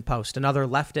Huffington Post and other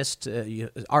leftist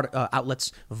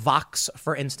outlets. Vox,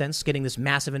 for instance, getting this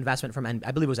massive investment from,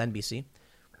 I believe it was NBC.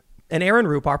 And Aaron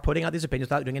Rupar putting out these opinions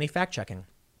without doing any fact checking.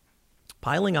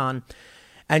 Piling on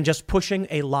and just pushing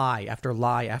a lie after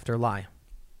lie after lie.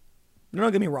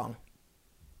 Don't get me wrong.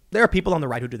 There are people on the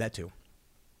right who do that too.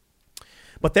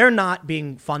 But they're not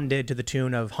being funded to the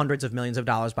tune of hundreds of millions of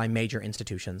dollars by major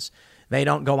institutions. They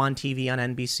don't go on TV on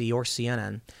NBC or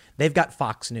CNN. They've got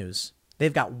Fox News.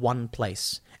 They've got one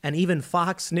place. And even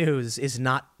Fox News is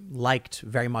not liked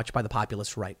very much by the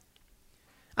populist right.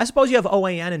 I suppose you have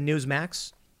OAN and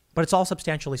Newsmax, but it's all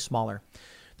substantially smaller.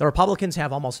 The Republicans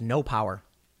have almost no power.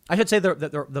 I should say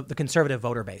the conservative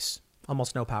voter base,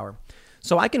 almost no power.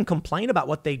 So I can complain about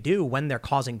what they do when they're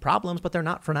causing problems, but they're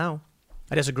not for now.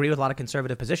 I disagree with a lot of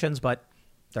conservative positions, but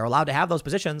they're allowed to have those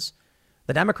positions.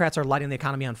 The Democrats are lighting the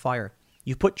economy on fire.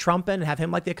 You put Trump in and have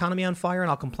him light the economy on fire, and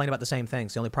I'll complain about the same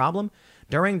things. The only problem,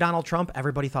 during Donald Trump,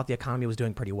 everybody thought the economy was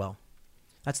doing pretty well.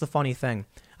 That's the funny thing.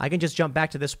 I can just jump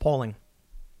back to this polling.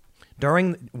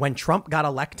 When Trump got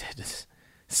elected,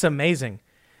 it's amazing.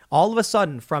 All of a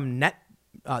sudden, from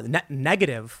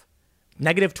negative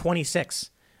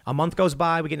 26, a month goes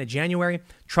by, we get into January,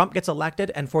 Trump gets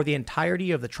elected, and for the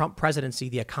entirety of the Trump presidency,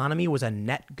 the economy was a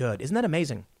net good. Isn't that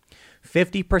amazing?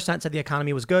 50% said the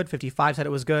economy was good, 55% said it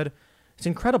was good. It's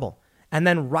incredible. And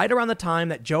then right around the time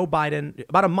that Joe Biden,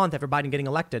 about a month after Biden getting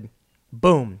elected,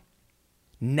 boom,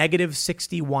 negative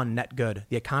 61 net good.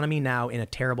 The economy now in a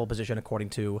terrible position according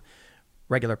to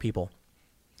regular people.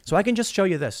 So I can just show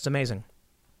you this. It's amazing.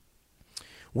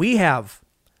 We have,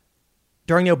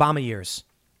 during the Obama years,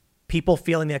 people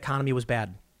feeling the economy was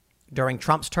bad. During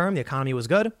Trump's term, the economy was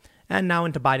good. And now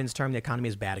into Biden's term, the economy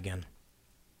is bad again.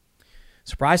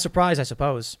 Surprise, surprise, I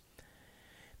suppose.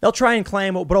 They'll try and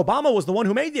claim, but Obama was the one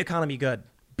who made the economy good.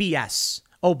 BS.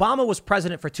 Obama was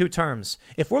president for 2 terms.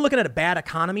 If we're looking at a bad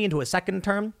economy into a second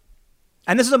term,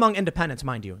 and this is among independents,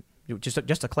 mind you,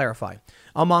 just to clarify,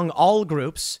 among all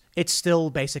groups, it's still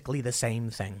basically the same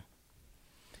thing.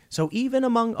 So even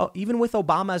with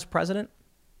Obama as president,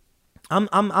 I'm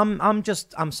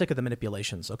sick of the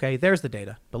manipulations. Okay, there's the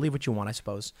data. Believe what you want, I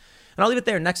suppose. And I'll leave it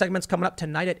there. Next segment's coming up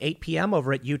tonight at 8 p.m.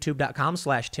 over at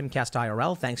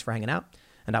youtube.com/TimCastIRL. Thanks for hanging out,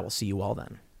 and I will see you all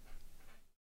then.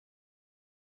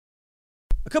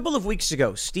 A couple of weeks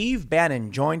ago, Steve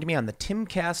Bannon joined me on the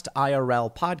TimCast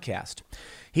IRL podcast.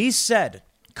 He said,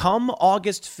 come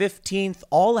August 15th,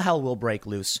 all hell will break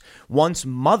loose once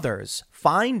mothers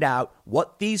find out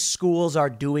what these schools are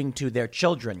doing to their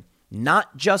children.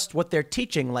 Not just what they're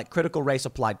teaching, like critical race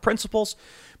applied principles,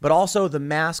 but also the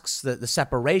masks, the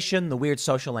separation, the weird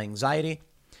social anxiety.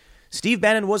 Steve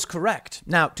Bannon was correct.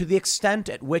 Now, to the extent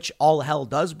at which all hell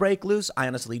does break loose, I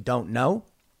honestly don't know.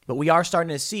 But we are starting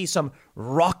to see some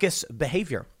raucous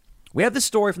behavior. We have this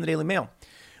story from the Daily Mail.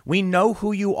 We know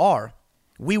who you are.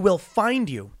 We will find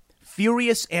you.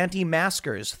 Furious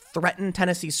anti-maskers threaten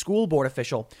Tennessee school board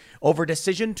official over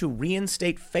decision to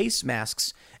reinstate face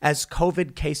masks as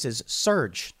COVID cases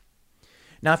surge.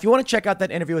 Now, if you want to check out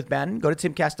that interview with Bannon, go to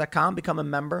timcast.com, become a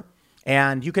member.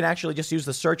 And you can actually just use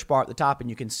the search bar at the top and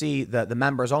you can see the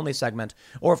members only segment.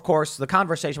 Or, of course, the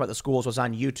conversation about the schools was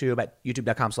on YouTube at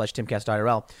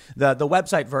youtube.com/TimCastIRL. The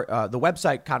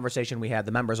website conversation we had,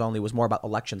 the members only, was more about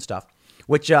election stuff,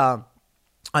 which I'm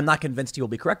not convinced he will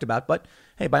be correct about. But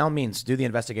hey, by all means, do the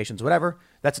investigations, whatever.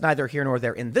 That's neither here nor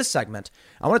there in this segment.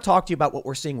 I want to talk to you about what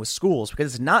we're seeing with schools,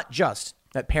 because it's not just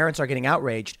that parents are getting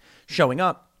outraged, showing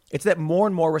up. It's that more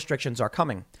and more restrictions are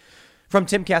coming. From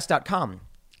timcast.com.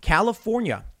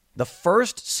 California, the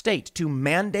first state to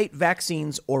mandate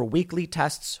vaccines or weekly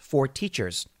tests for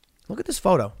teachers. Look at this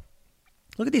photo.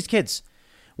 Look at these kids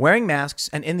wearing masks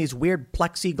and in these weird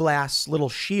plexiglass little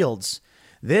shields.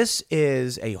 This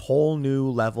is a whole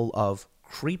new level of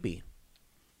creepy.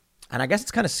 And I guess it's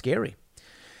kind of scary.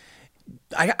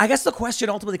 I guess the question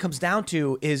ultimately comes down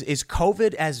to is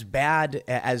COVID as bad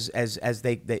as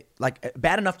they like,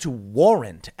 bad enough to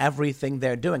warrant everything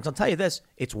they're doing? So I'll tell you this,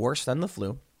 it's worse than the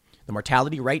flu. The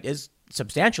mortality rate is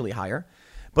substantially higher,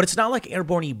 but it's not like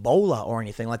airborne Ebola or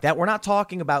anything like that. We're not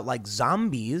talking about like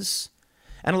zombies.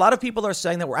 And a lot of people are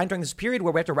saying that we're entering this period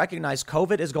where we have to recognize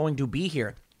COVID is going to be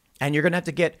here. And you're going to have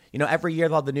to get, every year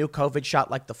they'll have the new COVID shot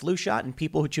like the flu shot, and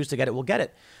people who choose to get it will get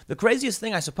it. The craziest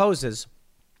thing, I suppose, is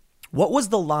what was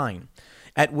the line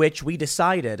at which we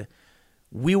decided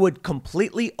we would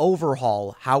completely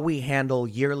overhaul how we handle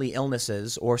yearly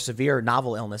illnesses or severe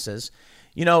novel illnesses?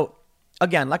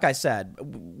 Again, like I said,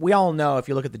 we all know, if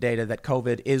you look at the data, that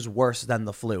COVID is worse than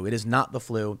the flu. It is not the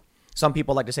flu. Some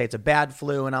people like to say it's a bad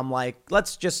flu, and I'm like,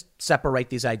 let's just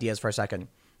separate these ideas for a second.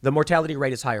 The mortality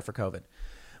rate is higher for COVID.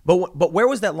 But where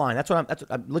was that line? That's what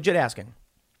I'm legit asking.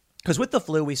 Because with the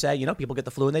flu, we say, people get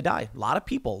the flu and they die. A lot of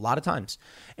people, a lot of times.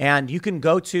 And you can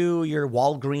go to your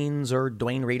Walgreens or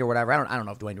Duane Reade or whatever. I don't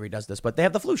know if Duane Reade does this, but they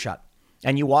have the flu shot.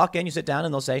 And you walk in, you sit down,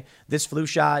 and they'll say, this flu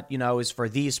shot, is for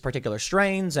these particular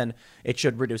strains, and it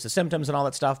should reduce the symptoms and all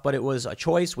that stuff. But it was a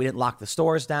choice. We didn't lock the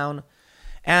stores down.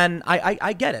 And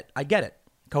I get it. I get it.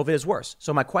 COVID is worse.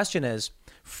 So my question is,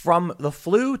 from the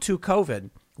flu to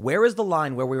COVID, where is the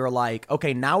line where we were like,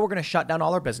 okay, now we're going to shut down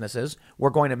all our businesses.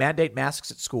 We're going to mandate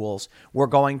masks at schools. We're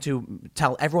going to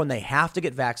tell everyone they have to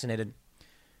get vaccinated.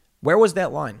 Where was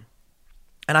that line?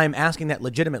 And I'm asking that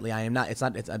legitimately. It's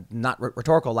not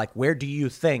rhetorical. Like, where do you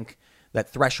think that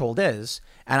threshold is?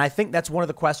 And I think that's one of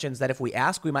the questions that if we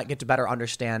ask, we might get to better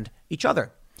understand each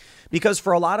other. Because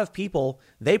for a lot of people,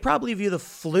 they probably view the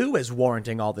flu as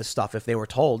warranting all this stuff. If they were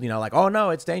told, like, oh no,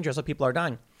 it's dangerous, so people are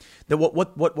dying. That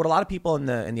what a lot of people in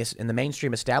the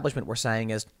mainstream establishment were saying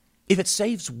is, if it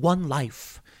saves one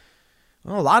life,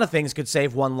 well, a lot of things could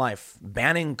save one life.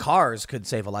 Banning cars could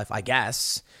save a life, I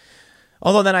guess.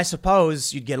 Although then I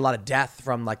suppose you'd get a lot of death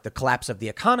from like the collapse of the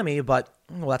economy. But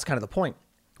well, that's kind of the point.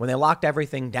 When they locked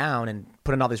everything down and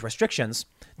put in all these restrictions,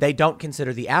 they don't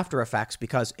consider the after effects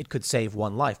because it could save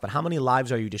one life. But how many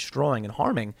lives are you destroying and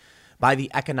harming by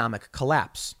the economic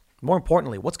collapse? More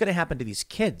importantly, what's going to happen to these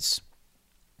kids?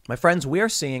 My friends, we're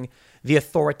seeing the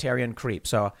authoritarian creep.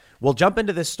 So we'll jump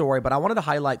into this story, but I wanted to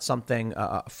highlight something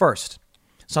first.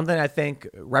 Something I think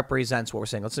represents what we're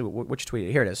saying. Let's see which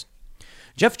tweet. Here it is.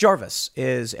 Jeff Jarvis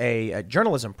is a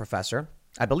journalism professor.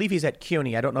 I believe he's at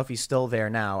CUNY. I don't know if he's still there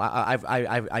now.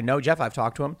 I know Jeff. I've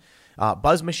talked to him.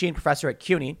 Buzz machine professor at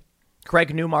CUNY,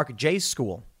 Craig Newmark Jay's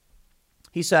school.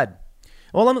 He said,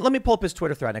 well, let me pull up his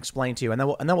Twitter thread and explain to you, and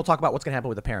then we'll talk about what's going to happen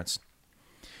with the parents.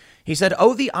 He said,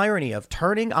 oh, the irony of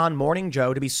turning on Morning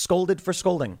Joe to be scolded for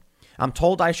scolding. I'm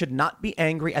told I should not be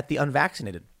angry at the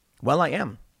unvaccinated. Well, I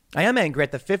am. I am angry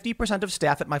at the 50% of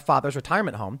staff at my father's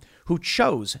retirement home who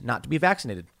chose not to be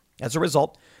vaccinated. As a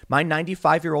result, my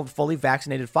 95-year-old fully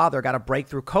vaccinated father got a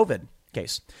breakthrough COVID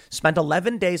case, spent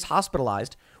 11 days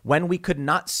hospitalized when we could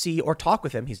not see or talk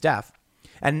with him. He's deaf.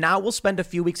 And now will spend a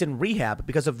few weeks in rehab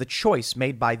because of the choice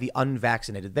made by the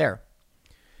unvaccinated there.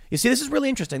 You see, this is really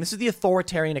interesting. This is the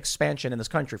authoritarian expansion in this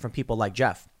country from people like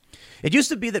Jeff. It used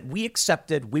to be that we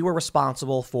accepted we were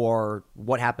responsible for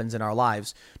what happens in our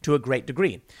lives to a great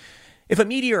degree. If a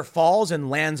meteor falls and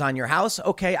lands on your house,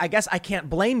 okay, I guess I can't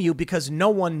blame you because no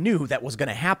one knew that was going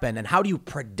to happen. And how do you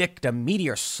predict a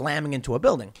meteor slamming into a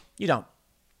building? You don't.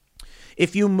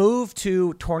 If you move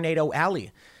to Tornado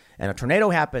Alley and a tornado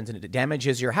happens and it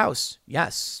damages your house,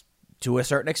 yes, to a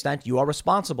certain extent, you are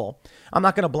responsible. I'm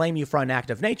not going to blame you for an act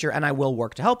of nature, and I will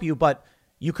work to help you, but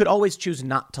you could always choose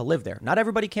not to live there. Not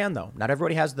everybody can, though. Not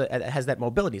everybody has that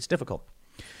mobility. It's difficult.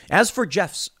 As for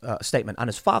Jeff's statement on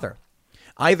his father,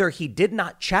 either he did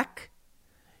not check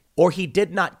or he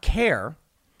did not care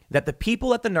that the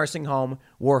people at the nursing home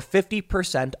were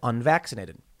 50%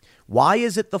 unvaccinated. Why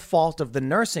is it the fault of the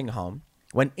nursing home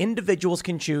when individuals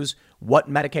can choose what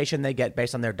medication they get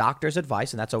based on their doctor's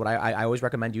advice? And that's what I always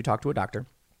recommend you talk to a doctor.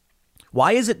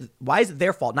 Why is it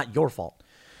their fault, not your fault?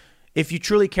 If you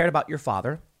truly cared about your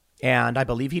father, and I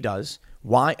believe he does,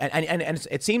 why? And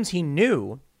it seems he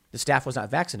knew the staff was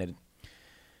not vaccinated.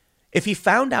 If he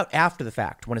found out after the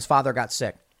fact when his father got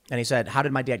sick and he said, how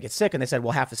did my dad get sick? And they said,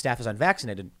 well, half the staff is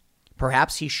unvaccinated.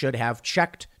 Perhaps he should have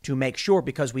checked to make sure,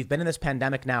 because we've been in this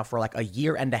pandemic now for like a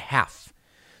year and a half.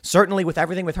 Certainly with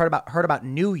everything we've heard about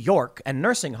New York and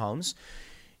nursing homes,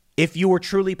 if you were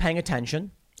truly paying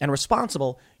attention and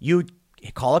responsible, you'd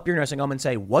call up your nursing home and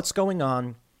say, what's going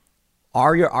on?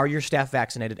 Are your staff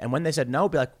vaccinated? And when they said no,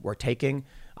 be like,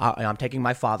 I'm taking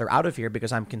my father out of here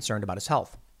because I'm concerned about his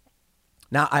health.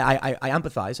 Now, I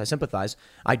empathize. I sympathize.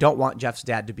 I don't want Jeff's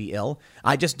dad to be ill.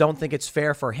 I just don't think it's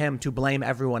fair for him to blame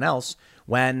everyone else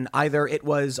when either it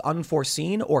was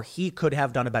unforeseen or he could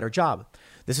have done a better job.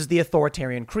 This is the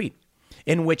authoritarian creep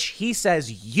in which he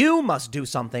says you must do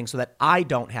something so that I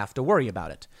don't have to worry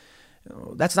about it.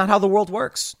 That's not how the world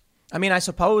works. I mean, I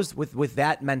suppose with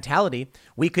that mentality,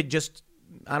 we could just,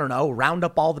 I don't know, round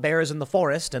up all the bears in the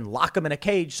forest and lock them in a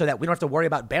cage so that we don't have to worry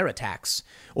about bear attacks.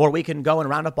 Or we can go and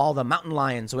round up all the mountain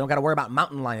lions so we don't got to worry about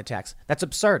mountain lion attacks. That's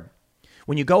absurd.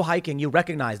 When you go hiking, you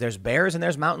recognize there's bears and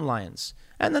there's mountain lions.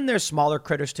 And then there's smaller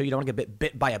critters too. You don't get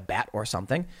bit by a bat or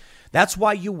something. That's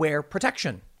why you wear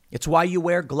protection. It's why you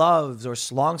wear gloves or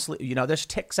long sleeve. You know, there's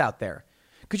ticks out there.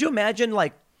 Could you imagine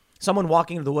like someone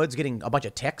walking into the woods getting a bunch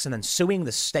of ticks and then suing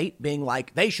the state, being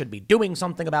like, they should be doing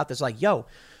something about this? Like, yo,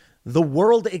 the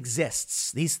world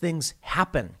exists. These things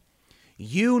happen.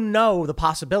 You know the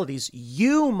possibilities.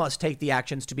 You must take the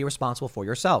actions to be responsible for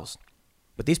yourselves.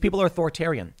 But these people are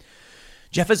authoritarian.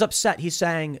 Jeff is upset. He's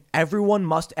saying everyone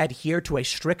must adhere to a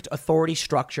strict authority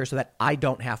structure so that I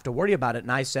don't have to worry about it.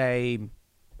 And I say,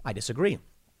 I disagree.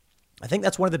 I think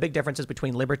that's one of the big differences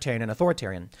between libertarian and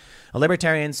authoritarian. A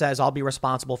libertarian says, I'll be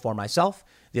responsible for myself.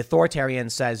 The authoritarian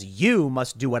says, you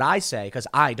must do what I say because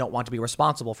I don't want to be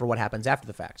responsible for what happens after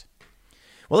the fact.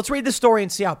 Well, let's read this story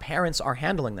and see how parents are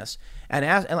handling this.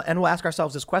 And we'll ask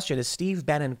ourselves this question. Is Steve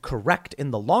Bannon correct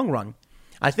in the long run?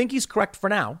 I think he's correct for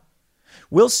now.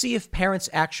 We'll see if parents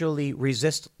actually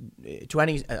resist to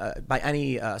any by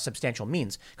any substantial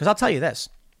means. Because I'll tell you this.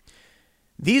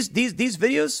 These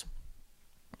videos,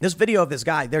 this video of this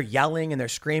guy, they're yelling and they're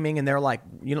screaming and they're like,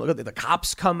 the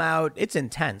cops come out. It's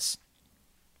intense.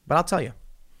 But I'll tell you,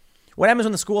 what happens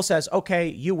when the school says, okay,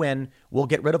 you win, we'll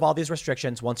get rid of all these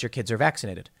restrictions once your kids are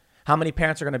vaccinated? How many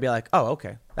parents are going to be like, oh,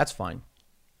 okay, that's fine.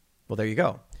 Well, there you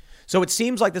go. So it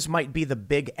seems like this might be the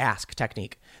big ask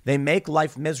technique. They make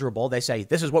life miserable. They say,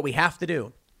 this is what we have to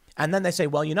do. And then they say,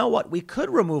 well, you know what? We could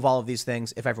remove all of these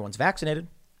things if everyone's vaccinated.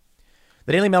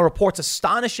 The Daily Mail reports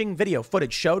astonishing video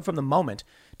footage showed from the moment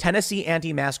Tennessee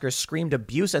anti-maskers screamed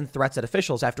abuse and threats at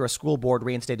officials after a school board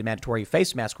reinstated mandatory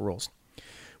face mask rules.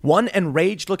 One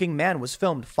enraged-looking man was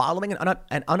filmed following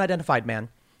an unidentified man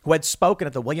who had spoken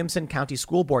at the Williamson County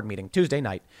School Board meeting Tuesday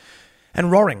night and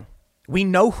roaring, "We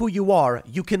know who you are.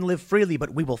 You can live freely,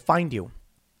 but we will find you."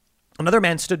 Another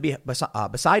man stood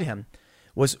beside him,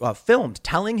 was filmed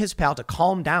telling his pal to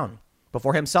calm down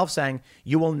before himself saying,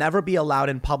 "You will never be allowed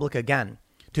in public again,"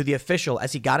 to the official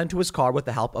as he got into his car with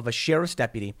the help of a sheriff's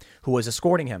deputy who was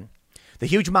escorting him. The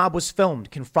huge mob was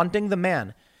filmed confronting the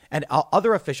man and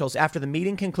other officials after the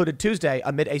meeting concluded Tuesday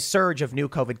amid a surge of new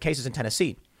COVID cases in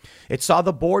Tennessee. It saw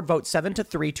the board vote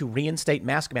 7-3 to reinstate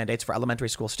mask mandates for elementary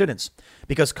school students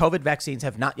because COVID vaccines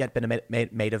have not yet been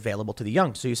made available to the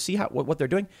young. So you see what they're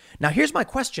doing. Now, here's my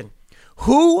question.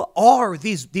 Who are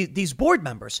these board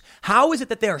members? How is it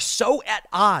that they are so at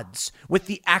odds with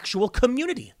the actual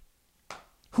community?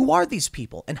 Who are these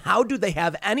people and how do they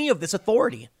have any of this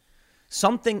authority?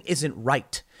 Something isn't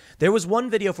right. There was one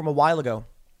video from a while ago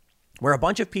where a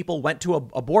bunch of people went to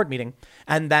a board meeting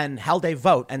and then held a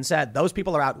vote and said, those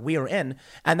people are out, we are in.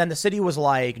 And then the city was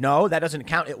like, no, that doesn't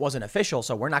count. It wasn't official,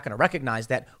 so we're not going to recognize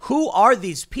that. Who are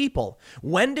these people?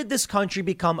 When did this country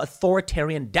become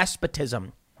authoritarian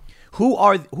despotism? Who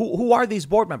are these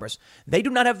board members? They do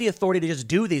not have the authority to just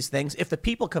do these things if the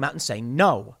people come out and say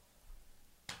no.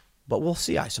 But we'll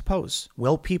see, I suppose.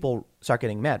 Will people start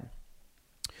getting mad?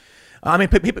 I mean,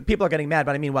 people are getting mad,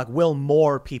 but I mean, like, will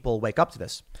more people wake up to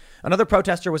this? Another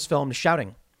protester was filmed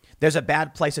shouting, "There's a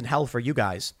bad place in hell for you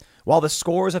guys," while the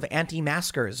scores of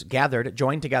anti-maskers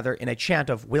joined together in a chant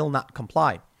of "will not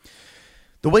comply."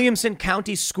 The Williamson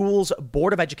County Schools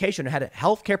Board of Education had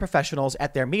healthcare professionals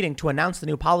at their meeting to announce the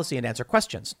new policy and answer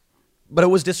questions. But it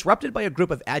was disrupted by a group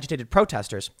of agitated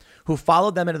protesters who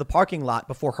followed them into the parking lot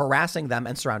before harassing them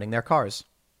and surrounding their cars.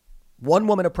 One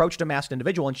woman approached a masked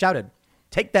individual and shouted,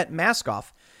 "Take that mask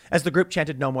off," as the group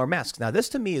chanted "no more masks." Now, this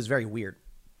to me is very weird.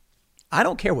 I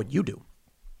don't care what you do.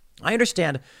 I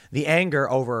understand the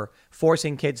anger over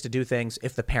forcing kids to do things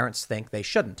if the parents think they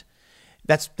shouldn't.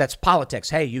 That's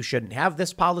politics. Hey, you shouldn't have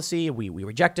this policy. We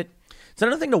reject it. It's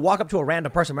another thing to walk up to a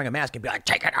random person wearing a mask and be like,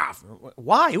 "Take it off."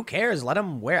 Why? Who cares? Let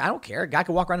him wear. I don't care. A guy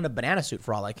could walk around in a banana suit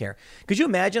for all I care. Could you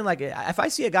imagine, like, if I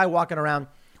see a guy walking around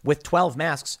with 12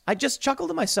 masks, I'd just chuckle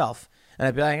to myself. And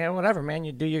I'd be like, "Hey, whatever, man,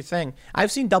 you do your thing."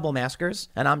 I've seen double maskers,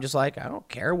 and I'm just like, I don't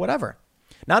care, whatever.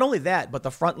 Not only that, but the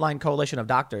Frontline Coalition of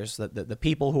Doctors, the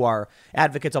people who are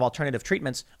advocates of alternative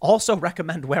treatments, also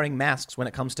recommend wearing masks when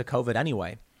it comes to COVID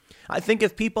anyway. I think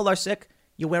if people are sick,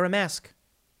 you wear a mask.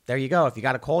 There you go. If you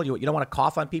got a cold, you don't want to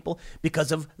cough on people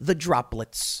because of the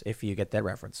droplets, if you get that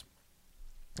reference.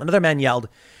 Another man yelled,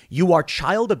 "You are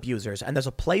child abusers, and there's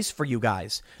a place for you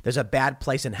guys. There's a bad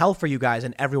place in hell for you guys,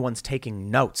 and everyone's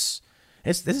taking notes."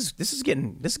 This is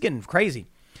getting crazy.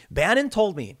 Bannon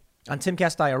told me on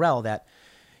Timcast IRL that,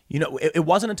 it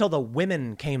wasn't until the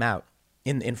women came out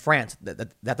in France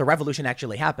that the revolution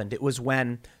actually happened. It was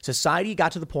when society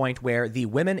got to the point where the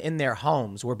women in their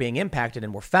homes were being impacted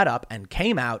and were fed up and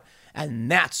came out.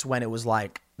 And that's when it was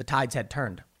like the tides had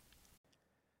turned.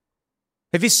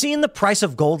 Have you seen the price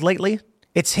of gold lately?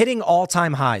 It's hitting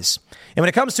all-time highs. And when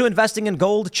it comes to investing in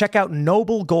gold, check out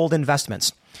Noble Gold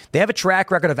Investments. They have a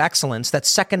track record of excellence that's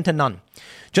second to none.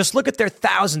 Just look at their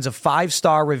thousands of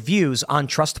 5-star reviews on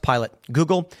Trustpilot,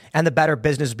 Google, and the Better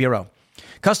Business Bureau.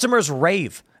 Customers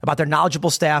rave about their knowledgeable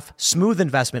staff, smooth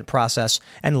investment process,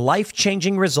 and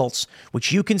life-changing results,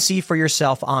 which you can see for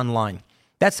yourself online.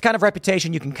 That's the kind of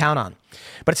reputation you can count on.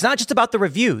 But it's not just about the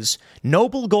reviews.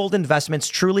 Noble Gold Investments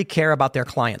truly care about their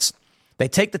clients. They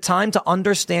take the time to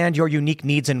understand your unique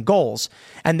needs and goals,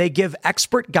 and they give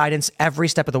expert guidance every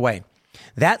step of the way.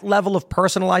 That level of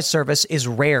personalized service is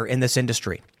rare in this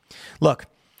industry. Look,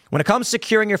 when it comes to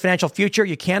securing your financial future,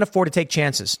 you can't afford to take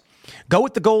chances. Go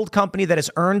with the gold company that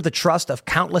has earned the trust of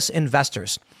countless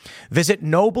investors. Visit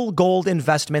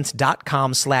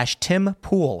noblegoldinvestments.com/Tim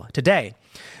Pool today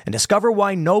and discover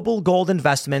why Noble Gold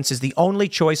Investments is the only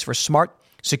choice for smart,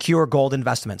 secure gold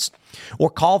investments. Or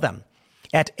call them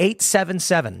at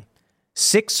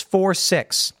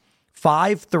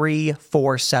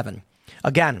 877-646-5347.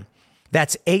 Again,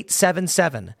 that's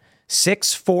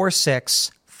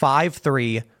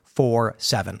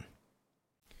 877-646-5347.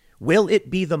 Will it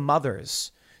be the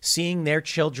mothers seeing their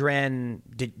children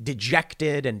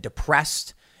dejected and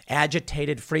depressed,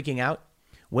 agitated, freaking out?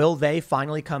 Will they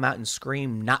finally come out and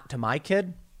scream, "Not to my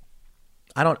kid"?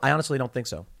 I honestly don't think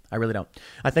so. I really don't.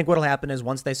 I think what'll happen is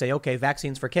once they say, okay,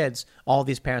 vaccines for kids, all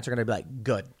these parents are going to be like,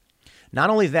 good. Not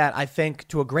only that, I think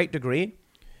to a great degree,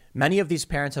 many of these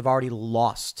parents have already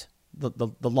lost the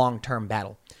long-term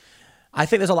battle. I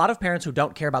think there's a lot of parents who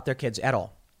don't care about their kids at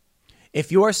all. If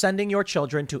you are sending your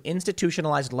children to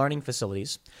institutionalized learning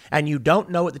facilities and you don't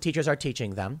know what the teachers are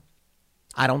teaching them,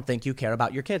 I don't think you care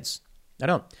about your kids. I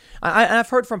don't. I've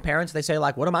heard from parents, they say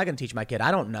like, what am I going to teach my kid?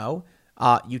 I don't know.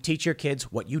 You teach your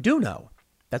kids what you do know.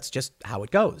 That's just how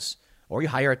it goes. Or you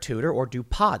hire a tutor or do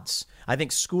pods. I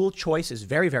think school choice is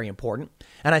very, very important.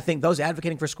 And I think those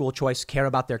advocating for school choice care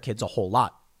about their kids a whole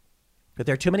lot. But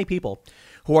there are too many people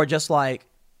who are just like,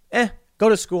 go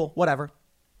to school, whatever.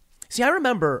 See, I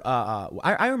remember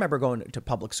going to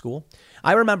public school.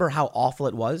 I remember how awful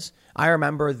it was. I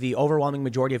remember the overwhelming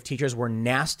majority of teachers were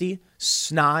nasty,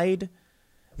 snide.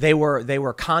 They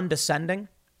were condescending.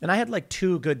 And I had like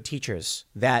two good teachers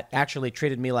that actually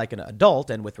treated me like an adult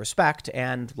and with respect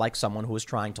and like someone who was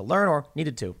trying to learn or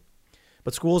needed to.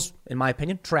 But schools, in my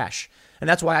opinion, trash. And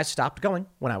that's why I stopped going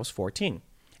when I was 14.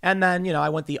 And then, I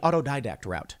went the autodidact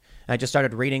route. And I just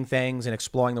started reading things and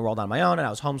exploring the world on my own. And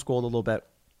I was homeschooled a little bit.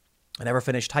 I never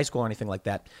finished high school or anything like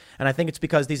that. And I think it's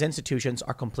because these institutions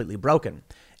are completely broken,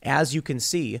 as you can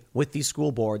see with these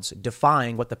school boards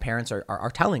defying what the parents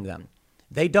are telling them.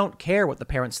 They don't care what the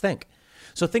parents think.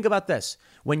 So think about this.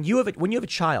 When you have a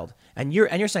child and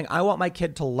you're saying, I want my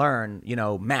kid to learn,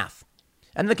 math,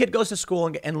 and the kid goes to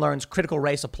school and learns critical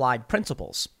race applied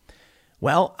principles.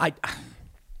 Well,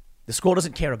 the school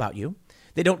doesn't care about you.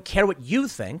 They don't care what you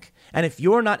think. And if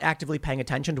you're not actively paying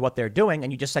attention to what they're doing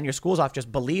and you just send your schools off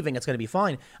just believing it's going to be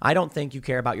fine, I don't think you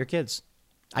care about your kids.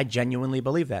 I genuinely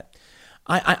believe that.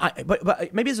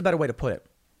 But maybe it's a better way to put it.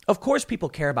 Of course, people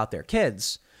care about their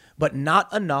kids, but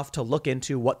not enough to look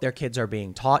into what their kids are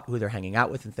being taught, who they're hanging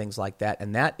out with and things like that.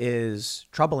 And that is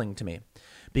troubling to me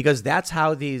because that's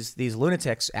how these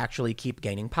lunatics actually keep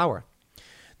gaining power.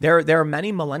 There are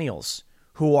many millennials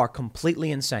who are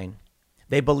completely insane.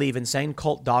 They believe insane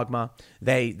cult dogma.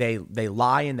 They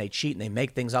lie and they cheat and they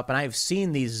make things up. And I have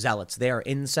seen these zealots. They are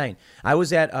insane. I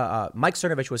was at Mike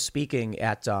Cernovich was speaking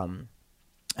at and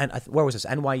where was this?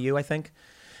 NYU, I think.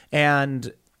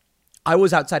 And I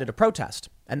was outside at a protest.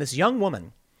 And this young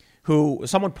woman who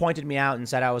someone pointed me out and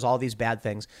said I was all these bad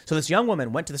things. So this young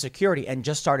woman went to the security and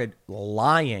just started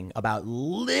lying about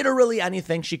literally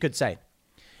anything she could say.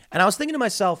 And I was thinking to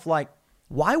myself, like,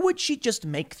 why would she just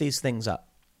make these things up?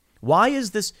 Why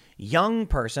is this young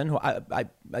person who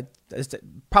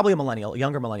probably a millennial, a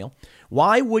younger millennial,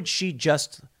 why would she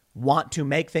just want to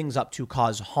make things up to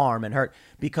cause harm and hurt?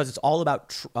 Because it's all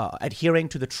about adhering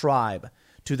to the tribe,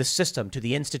 to the system, to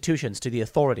the institutions, to the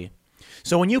authority.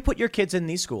 So when you put your kids in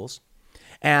these schools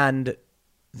and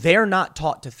they're not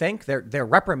taught to think, they're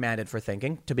reprimanded for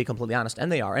thinking, to be completely honest,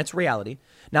 and they are. It's reality.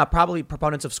 Now, probably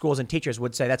proponents of schools and teachers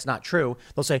would say that's not true.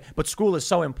 They'll say, but school is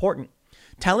so important.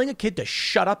 Telling a kid to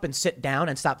shut up and sit down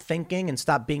and stop thinking and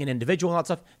stop being an individual and all that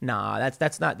stuff, nah,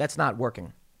 that's not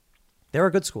working. There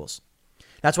are good schools.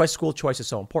 That's why school choice is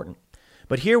so important.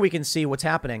 But here we can see what's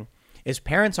happening is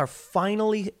parents are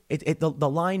finally, the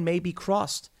line may be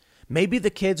crossed. Maybe the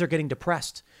kids are getting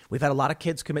depressed. We've had a lot of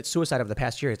kids commit suicide over the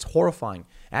past year. It's horrifying.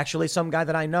 Actually, some guy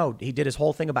that I know, he did his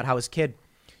whole thing about how his kid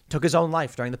took his own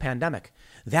life during the pandemic.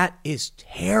 That is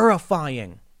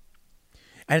terrifying.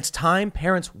 And it's time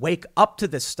parents wake up to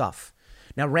this stuff.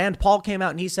 Now, Rand Paul came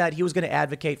out and he said he was going to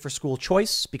advocate for school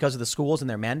choice because of the schools and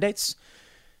their mandates.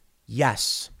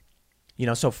 Yes.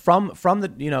 So from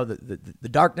the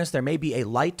darkness, there may be a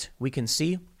light we can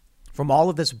see from all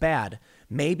of this bad.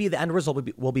 Maybe the end result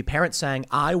will be parents saying,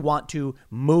 I want to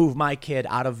move my kid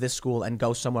out of this school and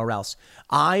go somewhere else.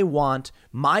 I want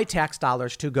my tax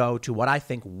dollars to go to what I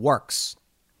think works.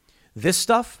 This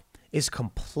stuff is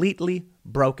completely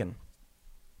broken.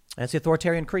 And it's the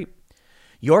authoritarian creep.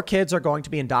 Your kids are going to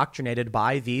be indoctrinated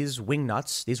by these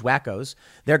wingnuts, these wackos.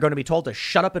 They're going to be told to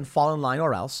shut up and fall in line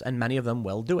or else, and many of them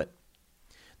will do it.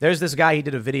 There's this guy, he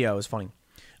did a video, it was funny.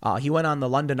 He went on the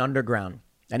London Underground,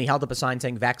 And he held up a sign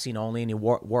saying vaccine only, and he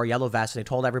wore a yellow vest, and he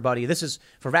told everybody this is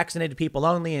for vaccinated people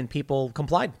only, and people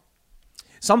complied.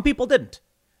 Some people didn't,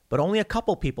 but only a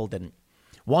couple people didn't.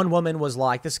 One woman was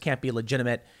like, this can't be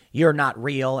legitimate. You're not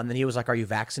real. And then he was like, are you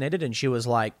vaccinated? And she was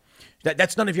like,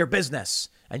 that's none of your business.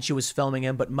 And she was filming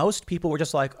him. But most people were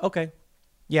just like, okay,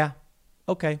 yeah,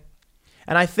 okay.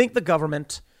 And I think the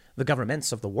governments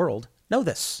of the world know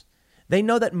this. They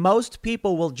know that most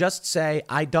people will just say,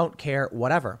 I don't care,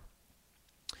 whatever.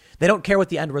 They don't care what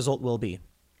the end result will be.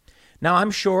 Now,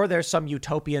 I'm sure there's some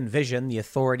utopian vision the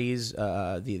authorities,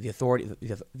 the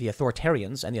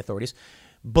authoritarians and the authorities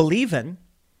believe in.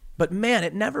 But man,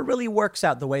 it never really works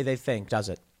out the way they think, does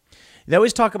it? They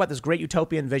always talk about this great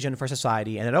utopian vision for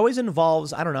society, and it always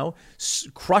involves, I don't know,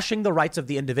 crushing the rights of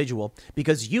the individual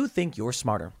because you think you're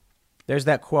smarter. There's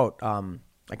that quote. I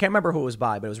can't remember who it was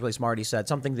by, but it was really smart. He said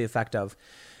something to the effect of,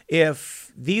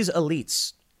 if these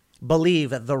elites believe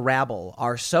that the rabble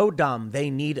are so dumb they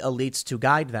need elites to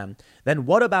guide them, then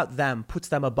what about them puts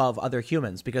them above other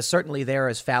humans? Because certainly they're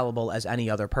as fallible as any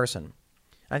other person.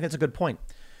 I think that's a good point.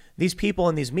 These people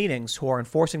in these meetings who are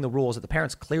enforcing the rules that the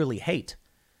parents clearly hate,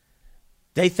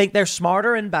 they think they're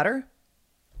smarter and better.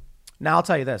 Now, I'll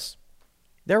tell you this.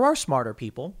 There are smarter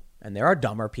people and there are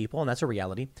dumber people, and that's a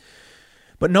reality.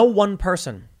 But no one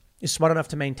person is smart enough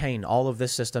to maintain all of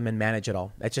this system and manage it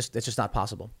all. It's just not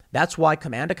possible. That's why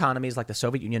command economies like the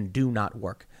Soviet Union do not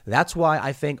work. That's why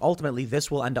I think ultimately this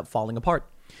will end up falling apart,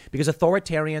 because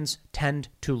authoritarians tend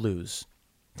to lose.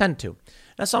 Tend to.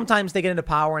 Now, sometimes they get into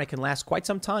power and it can last quite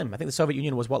some time. I think the Soviet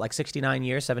Union was, like 69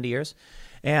 years, 70 years.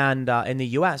 And in the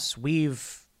U.S.,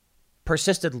 we've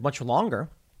persisted much longer,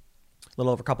 a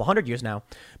little over a couple hundred years now,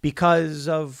 because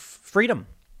of freedom,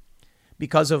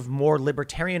 because of more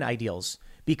libertarian ideals,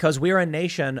 because we're a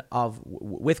nation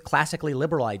with classically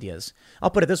liberal ideas.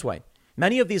 I'll put it this way.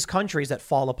 Many of these countries that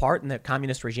fall apart in their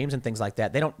communist regimes and things like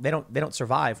that, they don't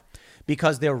survive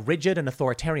because they're rigid and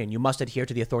authoritarian. You must adhere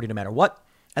to the authority no matter what.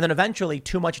 And then eventually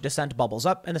too much dissent bubbles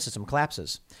up and the system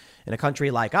collapses. In a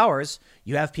country like ours,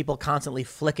 you have people constantly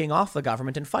flicking off the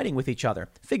government and fighting with each other,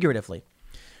 figuratively.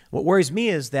 What worries me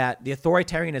is that the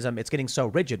authoritarianism, it's getting so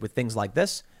rigid with things like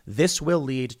this. This will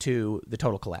lead to the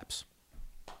total collapse.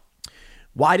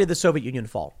 Why did the Soviet Union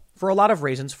fall? For a lot of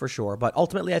reasons, for sure. But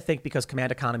ultimately, I think because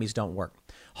command economies don't work.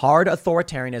 Hard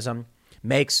authoritarianism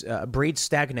breeds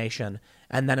stagnation.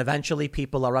 And then eventually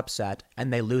people are upset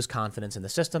and they lose confidence in the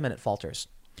system and it falters.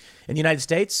 In the United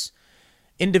States,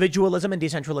 individualism and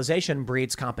decentralization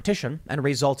breeds competition and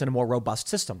results in a more robust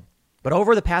system. But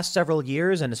over the past several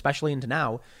years, and especially into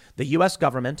now, the U.S.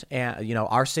 government and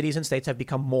our cities and states have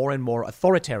become more and more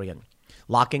authoritarian,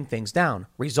 locking things down,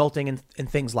 resulting in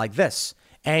things like this.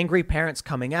 Angry parents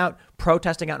coming out,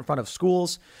 protesting out in front of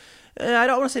schools. I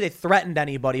don't want to say they threatened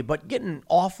anybody, but getting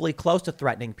awfully close to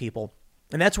threatening people.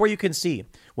 And that's where you can see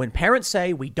when parents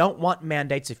say we don't want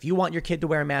mandates. If you want your kid to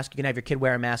wear a mask, you can have your kid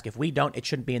wear a mask. If we don't, it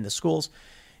shouldn't be in the schools.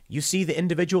 You see the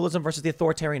individualism versus the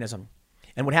authoritarianism.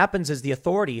 And what happens is the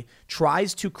authority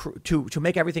tries to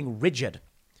make everything rigid.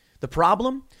 The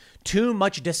problem, too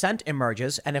much dissent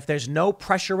emerges. And if there's no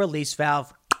pressure release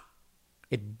valve,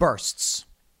 it bursts,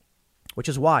 which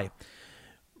is why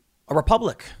a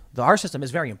republic, our system,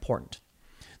 is very important.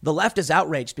 The left is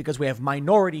outraged because we have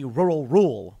minority rural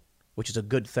rule, which is a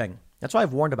good thing. That's why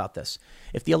I've warned about this.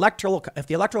 If the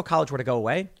electoral college were to go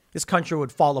away, this country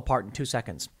would fall apart in 2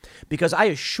 seconds. Because I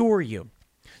assure you,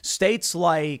 states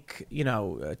like,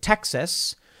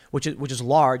 Texas, which is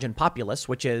large and populous,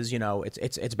 which is,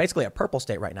 it's basically a purple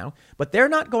state right now, but they're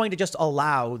not going to just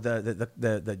allow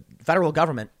the federal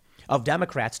government of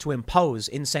Democrats to impose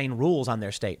insane rules on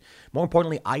their state. More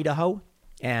importantly, Idaho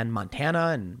and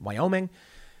Montana and Wyoming.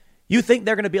 You think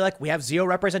they're going to be like, we have zero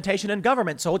representation in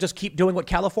government, so we'll just keep doing what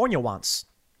California wants.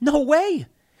 No way.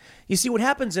 You see, what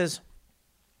happens is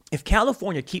if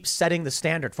California keeps setting the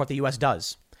standard for what the U.S.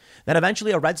 does, then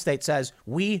eventually a red state says,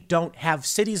 we don't have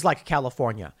cities like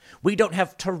California. We don't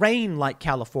have terrain like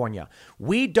California.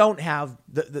 We don't have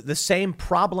the same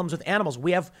problems with animals.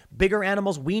 We have bigger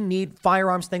animals. We need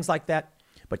firearms, things like that.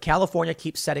 But California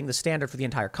keeps setting the standard for the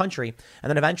entire country. And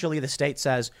then eventually the state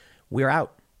says, we're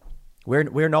out.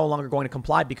 We're no longer going to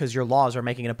comply because your laws are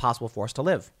making it impossible for us to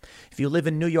live. If you live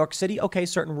in New York City, okay,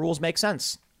 certain rules make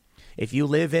sense. If you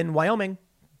live in Wyoming,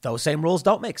 those same rules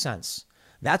don't make sense.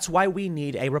 That's why we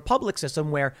need a republic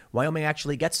system where Wyoming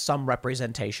actually gets some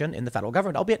representation in the federal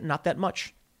government, albeit not that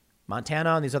much.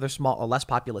 Montana and these other small or less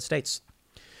populous states.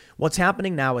 What's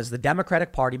happening now is the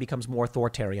Democratic Party becomes more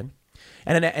authoritarian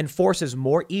and enforces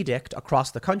more edict across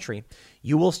the country.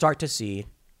 You will start to see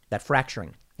that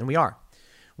fracturing. And we are.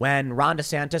 When Ron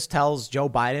DeSantis tells Joe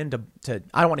Biden to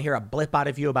I don't want to hear a blip out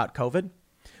of you about COVID.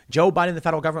 Joe Biden and the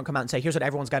federal government come out and say, here's what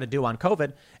everyone's got to do on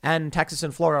COVID. And Texas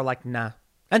and Florida are like, nah.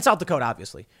 And South Dakota,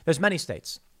 obviously. There's many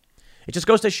states. It just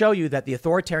goes to show you that the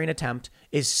authoritarian attempt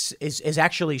is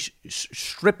actually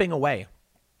stripping away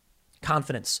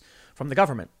confidence from the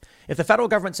government. If the federal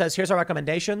government says, here's our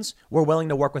recommendations, we're willing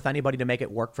to work with anybody to make it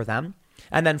work for them.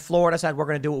 And then Florida said, we're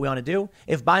going to do what we want to do.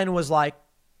 If Biden was like,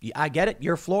 I get it,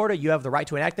 you're Florida, you have the right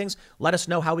to enact things, let us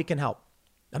know how we can help.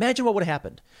 Imagine what would have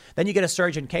happened. Then you get a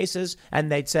surge in cases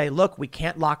and they'd say, look, we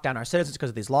can't lock down our citizens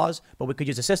because of these laws, but we could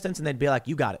use assistance. And they'd be like,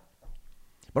 you got it.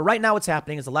 But right now what's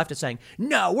happening is the left is saying,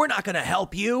 no, we're not going to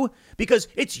help you because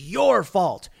it's your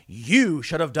fault. You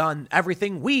should have done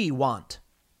everything we want.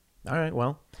 All right,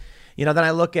 well, then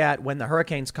I look at when the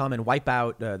hurricanes come and wipe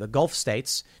out the Gulf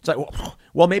states. It's like,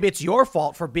 well, maybe it's your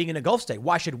fault for being in a Gulf state.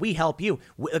 Why should we help you?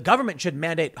 The government should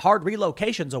mandate hard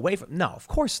relocations away from. No, of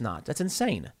course not. That's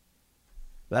insane.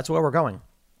 But that's where we're going.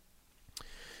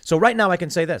 So right now I can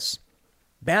say this.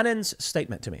 Bannon's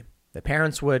statement to me. The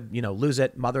parents would, lose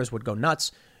it. Mothers would go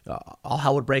nuts. All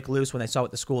hell would break loose when they saw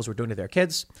what the schools were doing to their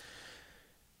kids.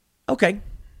 Okay.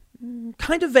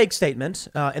 Kind of vague statement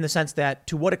in the sense that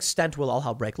to what extent will all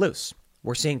hell break loose?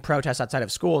 We're seeing protests outside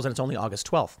of schools and it's only August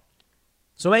 12th.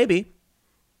 So maybe,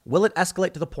 will it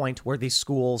escalate to the point where these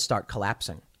schools start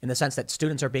collapsing in the sense that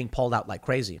students are being pulled out like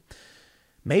crazy?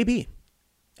 Maybe.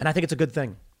 And I think it's a good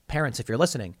thing. Parents, if you're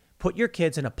listening, put your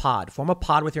kids in a pod, form a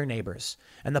pod with your neighbors.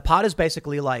 And the pod is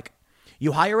basically like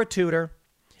you hire a tutor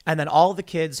and then all the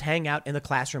kids hang out in the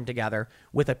classroom together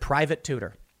with a private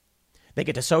tutor. They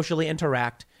get to socially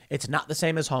interact. It's not the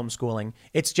same as homeschooling.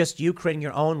 It's just you creating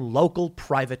your own local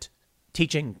private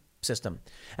teaching system.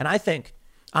 And I think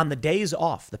on the days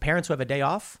off, the parents who have a day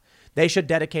off, they should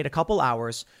dedicate a couple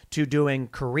hours to doing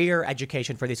career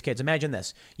education for these kids. Imagine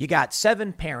this. You got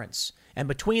 7 parents and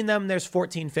between them, there's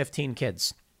 14, 15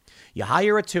 kids. You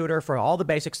hire a tutor for all the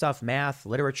basic stuff, math,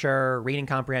 literature, reading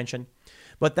comprehension.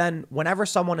 But then whenever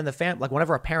someone in the family, like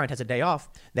whenever a parent has a day off,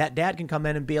 that dad can come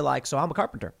in and be like, so I'm a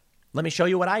carpenter. Let me show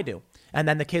you what I do. And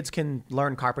then the kids can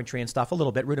learn carpentry and stuff, a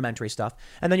little bit, rudimentary stuff.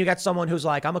 And then you got someone who's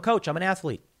like, I'm a coach, I'm an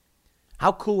athlete.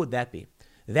 How cool would that be?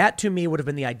 That to me would have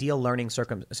been the ideal learning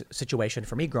situation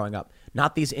for me growing up,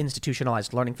 not these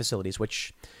institutionalized learning facilities,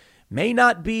 which may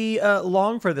not be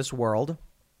long for this world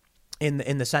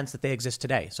in the sense that they exist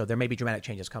today. So there may be dramatic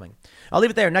changes coming. I'll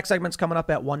leave it there. Next segment's coming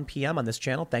up at 1 p.m. on this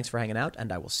channel. Thanks for hanging out,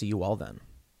 and I will see you all then.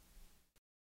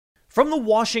 From the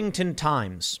Washington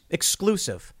Times,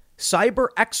 exclusive. Cyber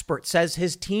expert says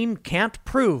his team can't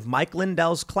prove Mike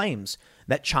Lindell's claims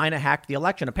that China hacked the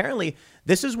election. Apparently,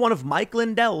 this is one of Mike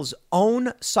Lindell's own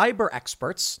cyber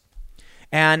experts.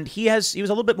 And he was a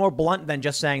little bit more blunt than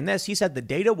just saying this. He said the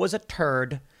data was a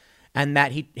turd and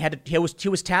that he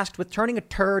was tasked with turning a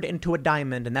turd into a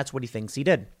diamond. And that's what he thinks he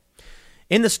did.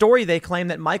 In the story, they claim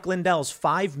that Mike Lindell's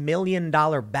 $5 million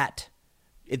bet,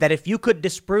 that if you could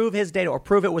disprove his data or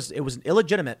prove it was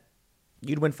illegitimate,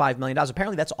 you'd win $5 million.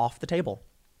 Apparently, that's off the table.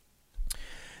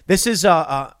 This is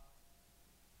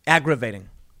aggravating.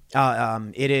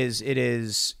 It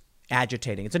is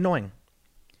agitating. It's annoying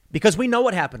because we know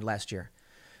what happened last year.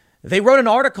 They wrote an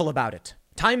article about it.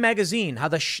 Time magazine, how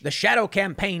the shadow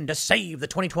campaign to save the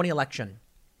 2020 election.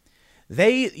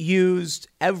 They used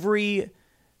every.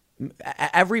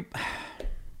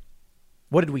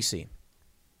 What did we see?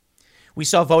 We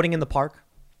saw voting in the park.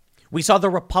 We saw the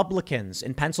Republicans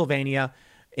in Pennsylvania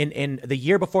in the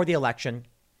year before the election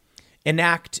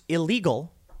enact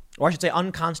illegal, or I should say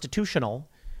unconstitutional,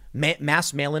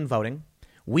 mass mail-in voting.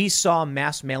 We saw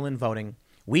mass mail-in voting.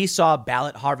 We saw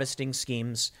ballot harvesting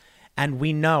schemes. And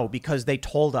we know because they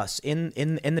told us in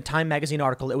the Time magazine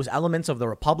article, it was elements of the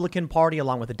Republican Party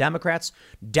along with the Democrats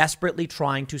desperately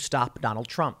trying to stop Donald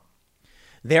Trump.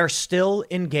 They're still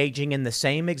engaging in the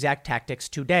same exact tactics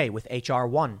today with H.R.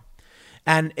 1.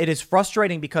 And it is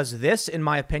frustrating because this, in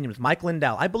my opinion, with Mike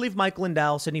Lindell, I believe Mike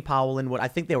Lindell, Sidney Powell, and I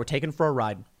think they were taken for a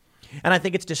ride. And I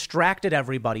think it's distracted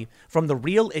everybody from the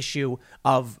real issue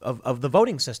of the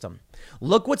voting system.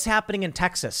 Look what's happening in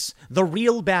Texas. The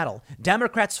real battle.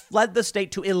 Democrats fled the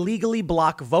state to illegally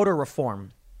block voter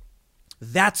reform.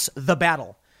 That's the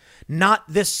battle. Not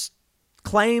this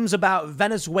claims about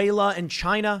Venezuela and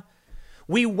China.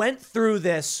 We went through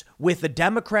this with the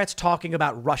Democrats talking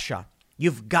about Russia.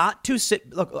 You've got to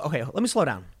sit. Look, okay, let me slow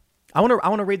down. I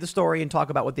want to read the story and talk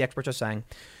about what the experts are saying.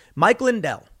 Mike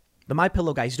Lindell, the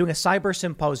MyPillow guy, he's doing a cyber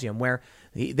symposium where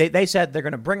they said they're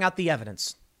going to bring out the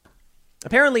evidence.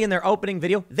 Apparently in their opening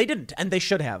video, they didn't, and they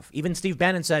should have. Even Steve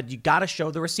Bannon said, you got to show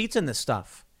the receipts in this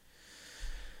stuff.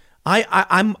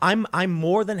 I'm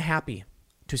more than happy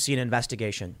to see an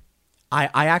investigation.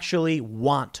 I actually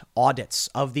want audits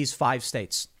of these 5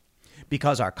 states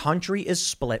because our country is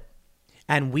split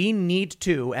and we need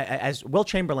to, as Will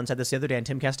Chamberlain said this the other day on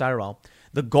Timcast IRL,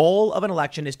 the goal of an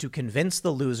election is to convince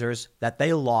the losers that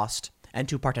they lost and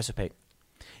to participate.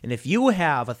 And if you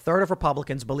have a third of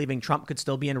Republicans believing Trump could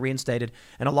still be reinstated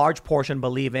and a large portion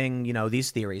believing,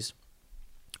 these theories,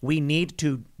 we need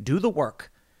to do the work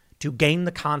to gain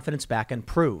the confidence back and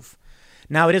prove.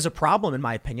 Now, it is a problem, in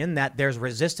my opinion, that there's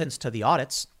resistance to the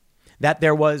audits, that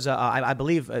there was, I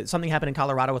believe, something happened in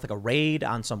Colorado with like a raid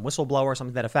on some whistleblower or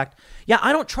something to that effect. Yeah,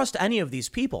 I don't trust any of these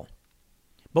people.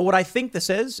 But what I think this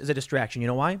is a distraction. You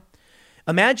know why?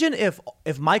 Imagine if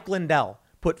Mike Lindell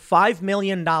put $5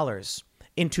 million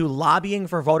into lobbying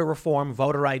for voter reform,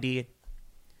 voter ID.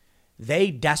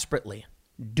 They desperately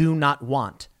do not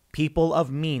want people of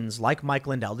means like Mike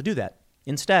Lindell to do that.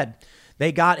 Instead,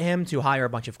 they got him to hire a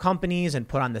bunch of companies and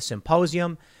put on the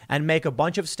symposium and make a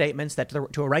bunch of statements that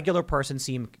to a regular person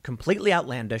seem completely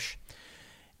outlandish,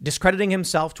 discrediting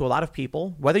himself to a lot of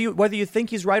people, whether you think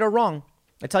he's right or wrong.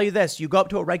 I tell you this, you go up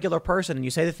to a regular person and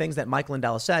you say the things that Mike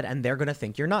Lindell said, and they're going to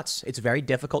think you're nuts. It's very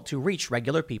difficult to reach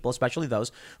regular people, especially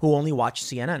those who only watch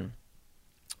CNN.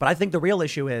 But I think the real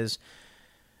issue is,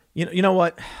 you know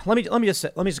what? Let me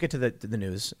just get to the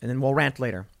news, and then we'll rant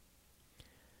later.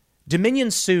 Dominion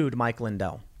sued Mike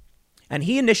Lindell, and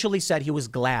he initially said he was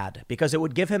glad because it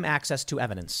would give him access to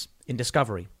evidence in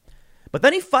discovery. But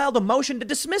then he filed a motion to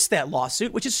dismiss that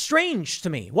lawsuit, which is strange to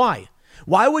me. Why?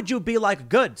 Why would you be like,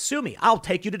 good, sue me, I'll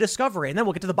take you to discovery, and then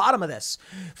we'll get to the bottom of this.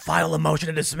 File a motion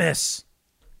to dismiss.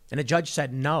 And a judge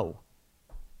said, no,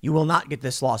 you will not get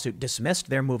this lawsuit dismissed.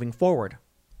 They're moving forward.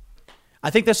 I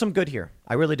think there's some good here.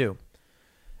 I really do.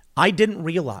 I didn't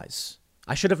realize,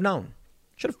 I should have known,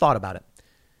 should have thought about it,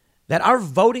 that our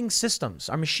voting systems,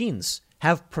 our machines,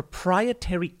 have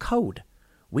proprietary code.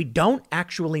 We don't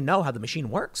actually know how the machine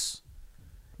works.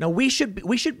 Now, we should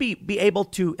be able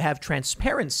to have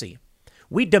transparency.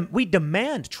 We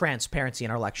demand transparency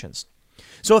in our elections.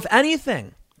 So if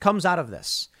anything comes out of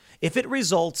this, if it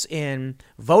results in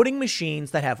voting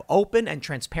machines that have open and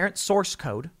transparent source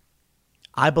code,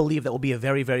 I believe that will be a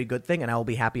very, very good thing, and I will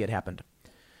be happy it happened.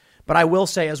 But I will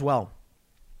say as well,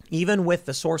 even with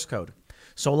the source code,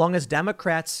 so long as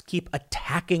Democrats keep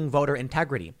attacking voter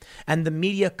integrity and the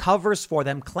media covers for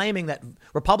them, claiming that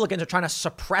Republicans are trying to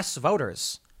suppress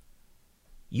voters,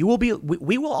 we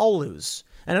will all lose.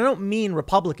 And I don't mean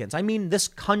Republicans. I mean this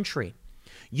country.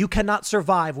 You cannot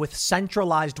survive with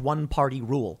centralized one-party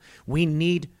rule. We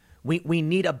need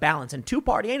a balance. And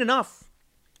two-party ain't enough,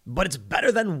 but it's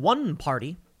better than one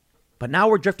party. But now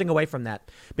we're drifting away from that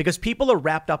because people are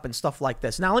wrapped up in stuff like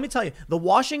this. Now, let me tell you, the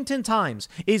Washington Times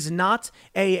is not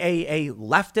a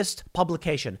leftist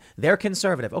publication. They're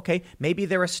conservative. Okay, maybe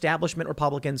they're establishment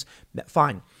Republicans.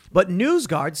 Fine. But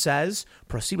NewsGuard says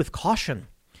proceed with caution.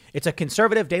 It's a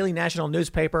conservative daily national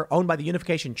newspaper owned by the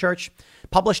Unification Church,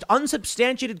 published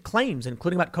unsubstantiated claims,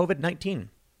 including about COVID-19.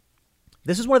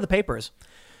 This is one of the papers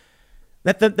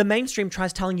that the mainstream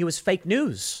tries telling you is fake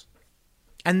news.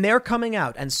 And they're coming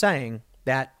out and saying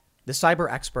that the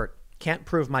cyber expert can't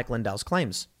prove Mike Lindell's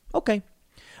claims. Okay,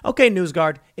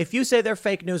 NewsGuard, if you say they're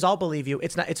fake news, I'll believe you.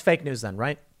 It's fake news then,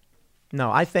 right?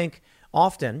 No, I think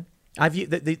often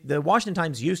the Washington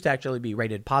Times used to actually be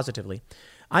rated positively.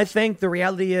 I think the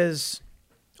reality is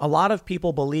a lot of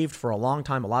people believed for a long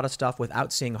time a lot of stuff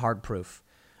without seeing hard proof.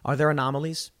 Are there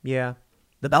anomalies? Yeah.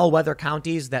 The bellwether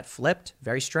counties that flipped,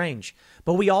 very strange.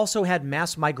 But we also had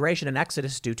mass migration and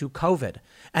exodus due to COVID.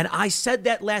 And I said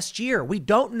that last year. We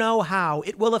don't know how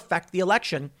it will affect the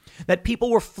election, that people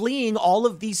were fleeing all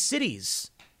of these cities.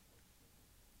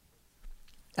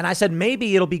 And I said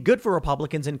maybe it'll be good for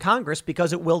Republicans in Congress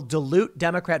because it will dilute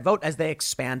Democrat vote as they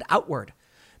expand outward.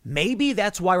 Maybe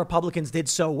that's why Republicans did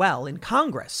so well in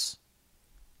Congress.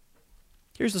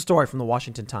 Here's the story from the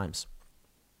Washington Times.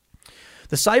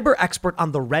 The cyber expert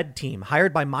on the red team,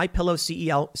 hired by MyPillow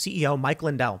CEO Mike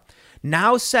Lindell,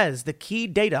 now says the key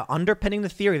data underpinning the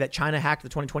theory that China hacked the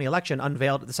 2020 election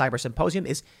unveiled at the Cyber Symposium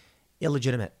is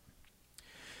illegitimate.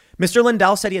 Mr.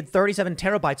 Lindell said he had 37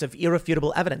 terabytes of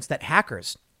irrefutable evidence that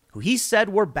hackers, who he said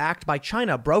were backed by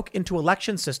China, broke into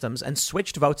election systems and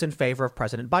switched votes in favor of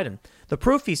President Biden. The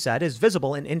proof, he said, is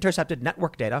visible in intercepted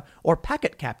network data or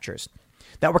packet captures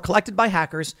that were collected by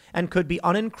hackers and could be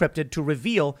unencrypted to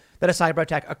reveal that a cyber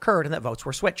attack occurred and that votes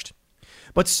were switched.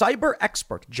 But cyber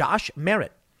expert Josh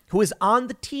Merritt, who is on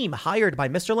the team hired by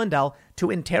Mr. Lindell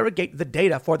to interrogate the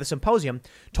data for the symposium,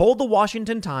 told the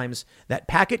Washington Times that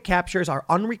packet captures are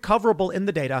unrecoverable in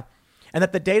the data and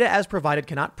that the data as provided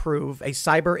cannot prove a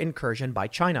cyber incursion by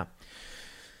China.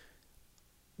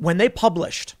 When they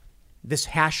published this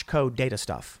hash code data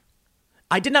stuff,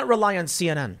 I did not rely on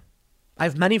CNN. I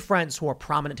have many friends who are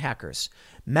prominent hackers.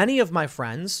 Many of my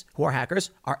friends who are hackers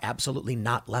are absolutely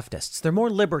not leftists. They're more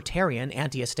libertarian,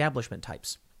 anti-establishment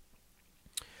types.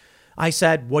 I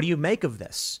said, what do you make of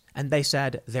this? And they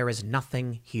said, there is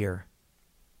nothing here.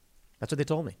 That's what they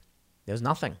told me. There's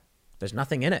nothing. There's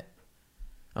nothing in it.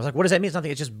 I was like, what does that mean? It's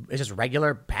nothing. It's just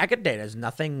regular packet data. There's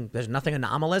nothing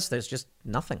anomalous. There's just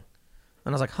nothing.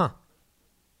 And I was like, huh,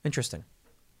 interesting.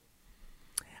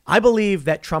 I believe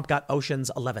that Trump got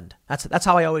Ocean's 11. That's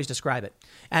how I always describe it.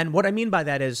 And what I mean by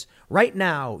that is right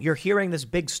now you're hearing this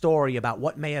big story about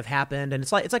what may have happened. And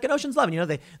it's like an Ocean's 11. You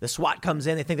know, the SWAT comes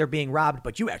in, they think they're being robbed,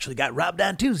 but you actually got robbed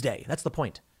on Tuesday. That's the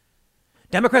point.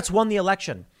 Democrats won the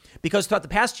election because throughout the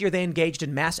past year, they engaged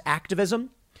in mass activism,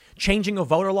 changing of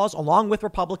voter laws, along with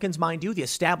Republicans, mind you. The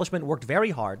establishment worked very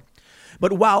hard.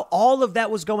 But while all of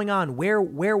that was going on, where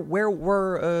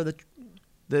were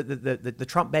the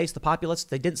Trump base, the populists?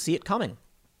 They didn't see it coming.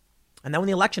 And then when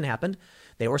the election happened,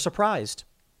 they were surprised.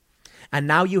 And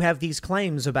now you have these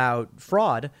claims about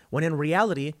fraud, when in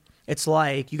reality, it's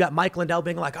like you got Mike Lindell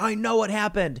being like, I know what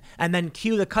happened. And then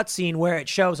cue the cutscene where it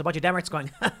shows a bunch of Democrats going,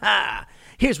 ha ha,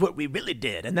 here's what we really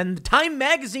did. And then Time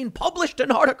magazine published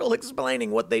an article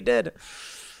explaining what they did.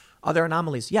 Are there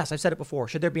anomalies? Yes, I've said it before.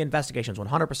 Should there be investigations?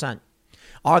 100%.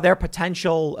 Are there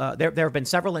potential? There have been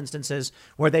several instances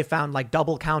where they found like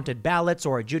double counted ballots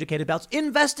or adjudicated ballots.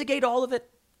 Investigate all of it.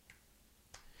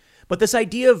 But this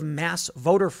idea of mass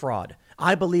voter fraud,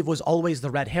 I believe, was always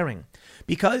the red herring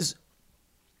because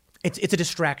it's a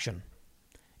distraction.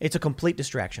 It's a complete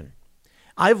distraction.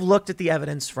 I've looked at the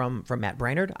evidence from Matt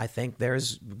Brainerd. I think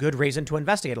there's good reason to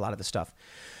investigate a lot of this stuff.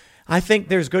 I think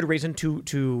there's good reason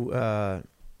to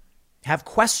have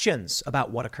questions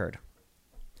about what occurred.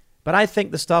 But I think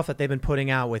the stuff that they've been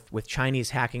putting out with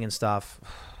Chinese hacking and stuff,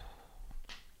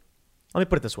 let me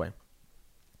put it this way.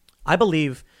 I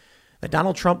believe that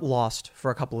Donald Trump lost for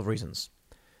a couple of reasons.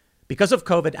 Because of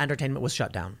COVID, entertainment was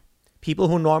shut down. People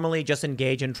who normally just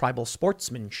engage in tribal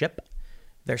sportsmanship,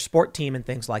 their sport team and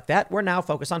things like that, were now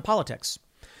focused on politics.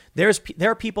 There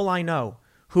are people I know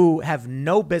who have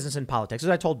no business in politics.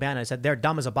 As I told Bannon, I said, they're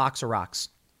dumb as a box of rocks.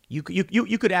 You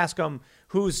could ask them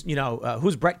who's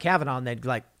Brett Kavanaugh, and they'd be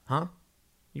like, huh?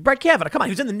 Brett Kavanaugh, come on,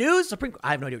 he was in the news?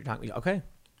 I have no idea what you're talking about. Okay,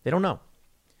 they don't know.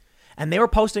 And they were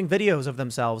posting videos of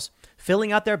themselves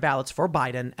filling out their ballots for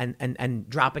Biden and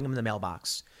dropping them in the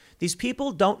mailbox. These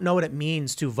people don't know what it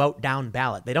means to vote down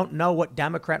ballot. They don't know what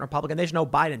Democrat and Republican. They just know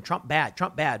Biden, Trump bad,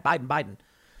 Biden.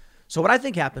 So what I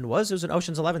think happened was it was an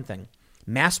Ocean's 11 thing.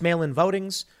 Mass mail-in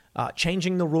votings,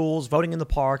 changing the rules, voting in the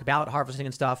park, ballot harvesting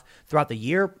and stuff throughout the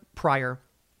year prior,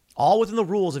 all within the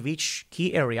rules of each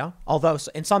key area. Although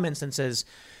in some instances,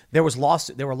 there were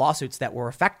lawsuits that were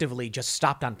effectively just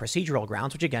stopped on procedural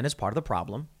grounds, which again is part of the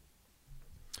problem.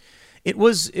 It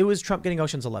was Trump getting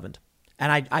Ocean's 11.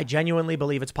 And I genuinely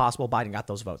believe it's possible Biden got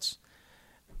those votes.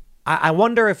 I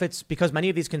wonder if it's because many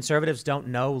of these conservatives don't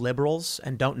know liberals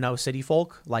and don't know city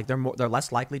folk, like they're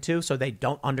less likely to, so they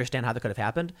don't understand how that could have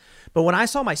happened. But when I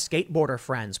saw my skateboarder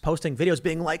friends posting videos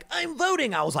being like, I'm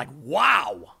voting, I was like,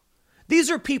 wow,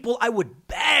 these are people I would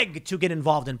beg to get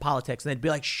involved in politics. And they'd be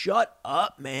like, shut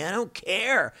up, man, I don't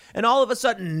care. And all of a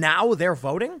sudden now they're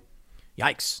voting?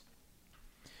 Yikes.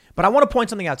 But I want to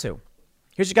point something out too.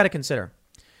 Here's what you got to consider.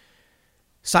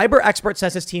 Cyber expert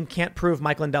says his team can't prove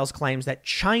Mike Lindell's claims that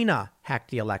China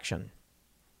hacked the election.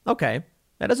 Okay,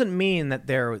 that doesn't mean that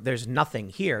there's nothing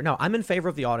here. No, I'm in favor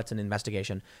of the audits and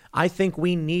investigation. I think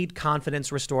we need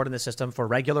confidence restored in the system for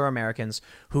regular Americans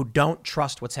who don't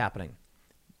trust what's happening.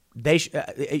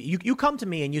 You come to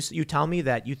me and you tell me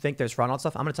that you think there's fraud and all that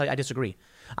stuff. I'm going to tell you I disagree.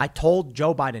 I told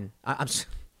Joe Biden,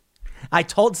 I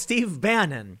told Steve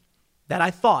Bannon that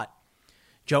I thought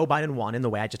Joe Biden won in the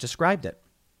way I just described it.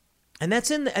 And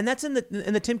that's in the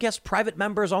Timcast private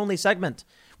members only segment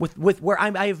with where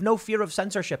I have no fear of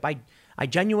censorship. I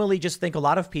genuinely just think a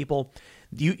lot of people,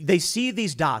 they see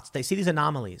these dots, they see these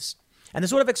anomalies. And this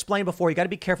is what I've explained before. You got to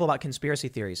be careful about conspiracy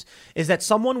theories, is that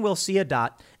someone will see a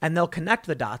dot and they'll connect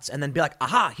the dots and then be like,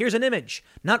 aha, here's an image,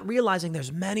 not realizing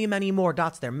there's many, many more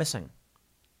dots they're missing.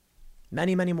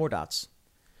 Many, many more dots.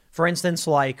 For instance,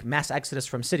 like mass exodus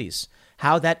from cities,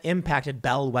 how that impacted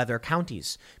bellwether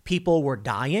counties. People were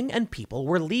dying and people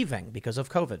were leaving because of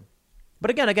COVID.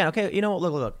 But again, okay, you know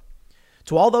what, look.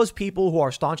 To all those people who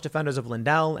are staunch defenders of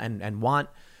Lindell and want,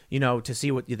 to see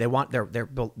what they want,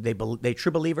 they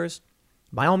true believers,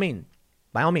 by all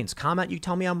means, comment, you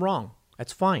tell me I'm wrong.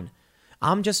 That's fine.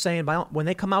 I'm just saying when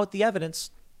they come out with the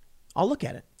evidence, I'll look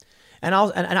at it. And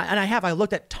I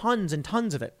looked at tons and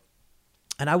tons of it.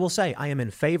 And I will say I am in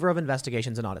favor of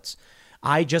investigations and audits.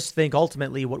 I just think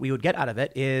ultimately what we would get out of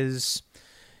it is,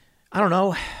 I don't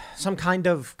know, some kind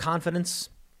of confidence,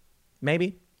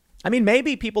 maybe. I mean,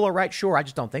 maybe people are right. Sure. I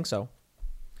just don't think so.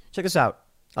 Check this out.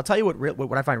 I'll tell you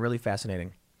what I find really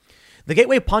fascinating. The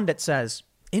Gateway Pundit says,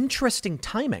 interesting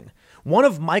timing. One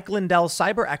of Mike Lindell's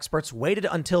cyber experts waited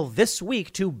until this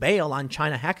week to bail on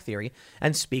China hack theory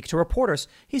and speak to reporters.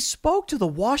 He spoke to the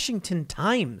Washington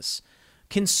Times.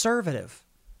 Conservative.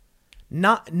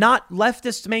 Not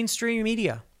leftist mainstream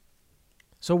media.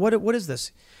 So what is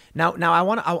this? Now I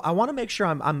want to make sure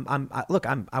I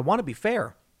want to be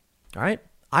fair. All right.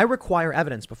 I require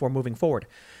evidence before moving forward.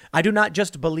 I do not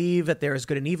just believe that there is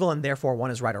good and evil and therefore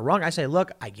one is right or wrong. I say,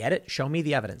 look, I get it. Show me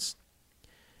the evidence.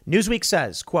 Newsweek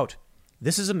says, quote,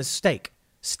 this is a mistake.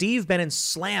 Steve Bannon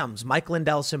slams Mike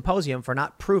Lindell's symposium for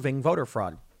not proving voter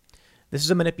fraud. This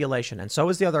is a manipulation. And so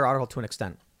is the other article to an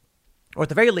extent. Or at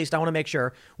the very least, I want to make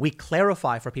sure we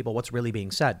clarify for people what's really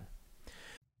being said.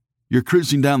 You're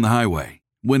cruising down the highway,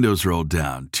 windows rolled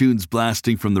down, tunes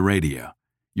blasting from the radio.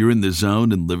 You're in the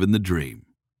zone and living the dream.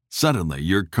 Suddenly,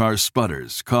 your car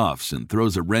sputters, coughs, and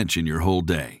throws a wrench in your whole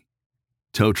day.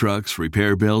 Tow trucks,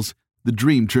 repair bills, the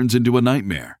dream turns into a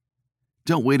nightmare.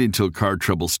 Don't wait until car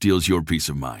trouble steals your peace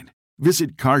of mind.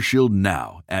 Visit CarShield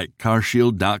now at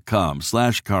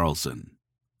carshield.com/Carlson.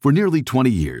 For nearly 20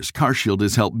 years, CarShield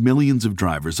has helped millions of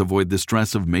drivers avoid the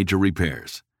stress of major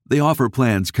repairs. They offer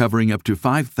plans covering up to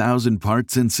 5,000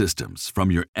 parts and systems,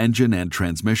 from your engine and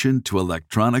transmission to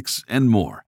electronics and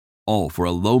more, all for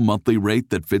a low monthly rate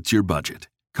that fits your budget.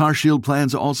 CarShield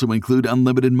plans also include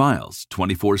unlimited miles,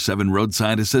 24/7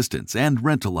 roadside assistance, and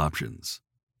rental options.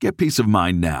 Get peace of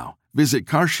mind now. Visit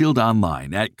CarShield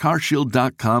online at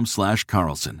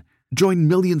carshield.com/Carlson. Join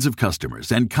millions of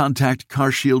customers and contact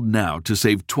CarShield now to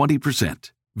save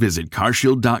 20%. Visit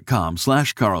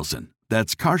carshield.com/Carlson.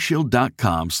 That's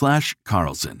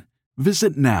carshield.com/Carlson.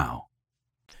 Visit now.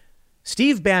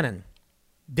 Steve Bannon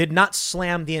did not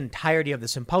slam the entirety of the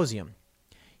symposium.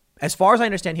 As far as I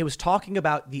understand, he was talking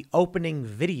about the opening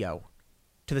video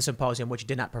to the symposium, which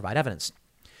did not provide evidence.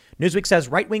 Newsweek says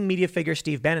right-wing media figure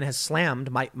Steve Bannon has slammed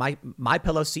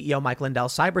MyPillow CEO Mike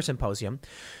Lindell's cyber symposium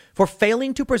for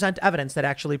failing to present evidence that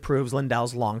actually proves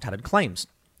Lindell's long-touted claims.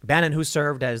 Bannon, who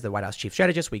served as the White House chief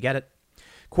strategist, we get it.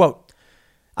 Quote,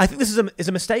 I think this is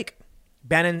a mistake.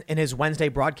 Bannon, in his Wednesday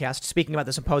broadcast, speaking about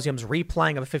the symposium's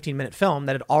replaying of a 15-minute film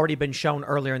that had already been shown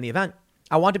earlier in the event.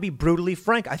 I want to be brutally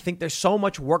frank. I think there's so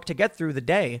much work to get through the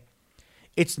day.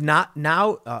 It's now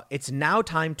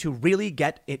time to really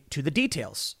get it to the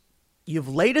details. You've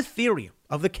laid a theory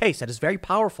of the case that is very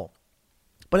powerful.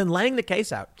 But in laying the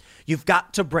case out, you've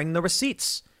got to bring the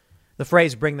receipts. The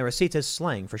phrase bring the receipts is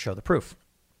slang for show the proof.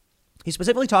 He's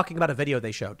specifically talking about a video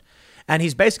they showed. And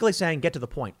he's basically saying, get to the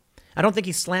point. I don't think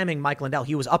he's slamming Mike Lindell.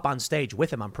 He was up on stage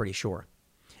with him, I'm pretty sure.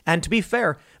 And to be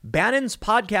fair, Bannon's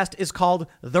podcast is called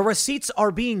The Receipts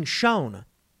Are Being Shown.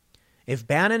 If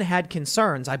Bannon had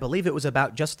concerns, I believe it was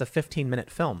about just the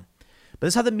 15-minute film. But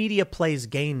this is how the media plays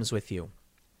games with you.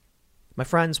 My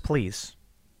friends, please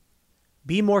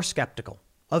be more skeptical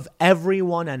of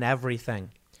everyone and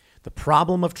everything. The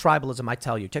problem of tribalism, I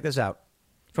tell you, check this out.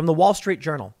 From the Wall Street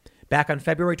Journal, back on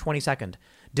February 22nd,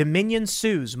 Dominion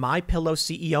sues MyPillow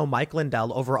CEO Mike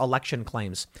Lindell over election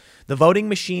claims. The voting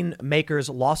machine maker's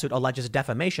lawsuit alleges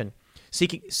defamation,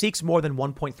 seeks more than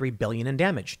 $1.3 billion in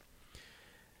damage.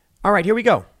 All right, here we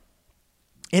go.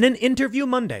 In an interview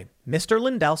Monday, Mr.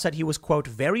 Lindell said he was, quote,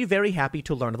 very, very happy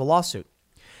to learn of the lawsuit.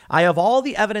 I have all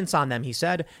the evidence on them, he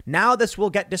said. Now this will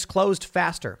get disclosed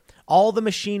faster. All the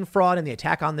machine fraud and the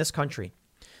attack on this country.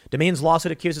 Dominion's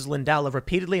lawsuit accuses Lindell of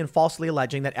repeatedly and falsely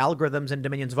alleging that algorithms in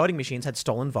Dominion's voting machines had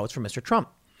stolen votes from Mr. Trump.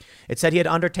 It said he had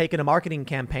undertaken a marketing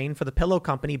campaign for the pillow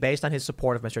company based on his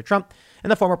support of Mr. Trump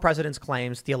and the former president's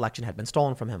claims the election had been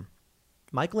stolen from him.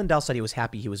 Mike Lindell said he was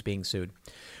happy he was being sued.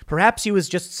 Perhaps he was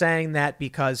just saying that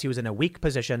because he was in a weak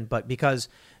position, but because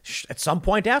at some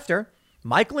point after,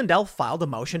 Mike Lindell filed a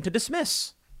motion to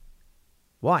dismiss.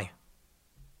 Why?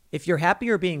 If you're happy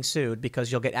you're being sued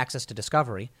because you'll get access to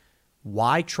discovery,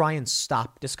 why try and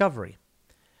stop discovery?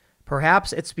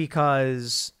 Perhaps it's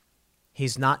because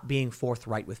he's not being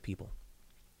forthright with people.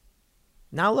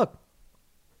 Now, look,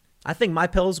 I think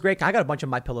MyPillow's great. I got a bunch of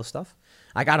MyPillow stuff.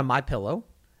 I got a MyPillow.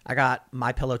 I got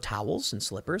MyPillow towels and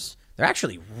slippers. They're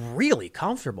actually really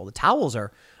comfortable. The towels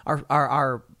are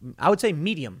I would say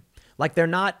medium. Like they're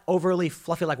not overly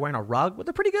fluffy like wearing a rug, but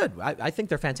they're pretty good. I think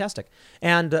they're fantastic.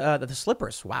 And the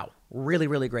slippers, wow, really,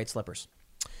 really great slippers.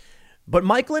 But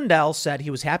Mike Lindell said he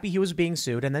was happy he was being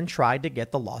sued and then tried to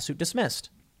get the lawsuit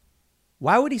dismissed.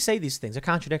 Why would he say these things? They're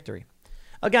contradictory.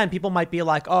 again, people might be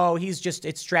like, oh,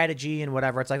 it's strategy and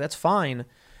whatever. It's like, that's fine.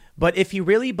 But if he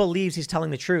really believes he's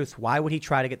telling the truth, why would he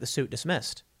try to get the suit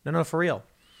dismissed? No, for real.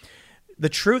 The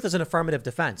truth is an affirmative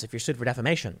defense if you're sued for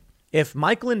defamation. If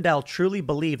Mike Lindell truly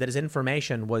believed that his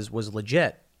information was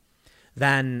legit,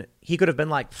 then he could have been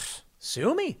like,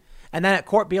 sue me. And then at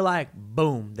court be like,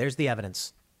 boom, there's the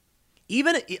evidence.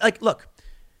 Even like, look,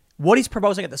 what he's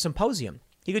proposing at the symposium,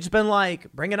 he could just been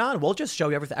like, bring it on. We'll just show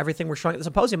you everything we're showing at the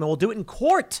symposium and we'll do it in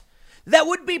court. That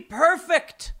would be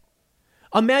perfect.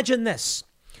 Imagine this.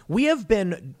 We have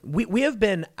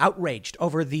been outraged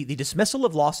over the dismissal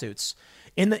of lawsuits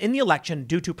in the election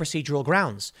due to procedural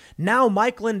grounds. Now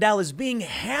Mike Lindell is being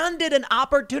handed an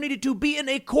opportunity to be in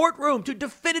a courtroom to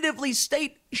definitively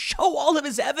show all of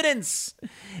his evidence.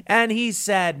 And he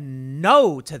said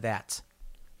no to that.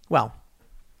 Well,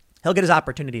 he'll get his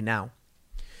opportunity now.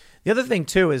 The other thing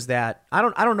too is that I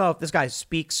don't know if this guy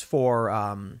speaks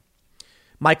for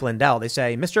Mike Lindell. They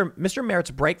say Mr.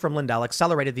 Merritt's break from Lindell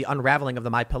accelerated the unraveling of the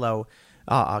MyPillow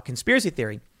conspiracy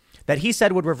theory that he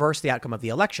said would reverse the outcome of the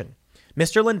election.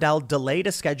 Mr. Lindell delayed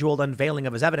a scheduled unveiling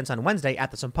of his evidence on Wednesday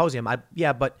at the symposium.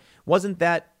 But wasn't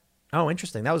that? Oh,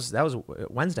 interesting. That was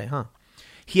Wednesday, huh?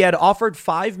 He had offered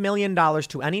 $5 million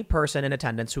to any person in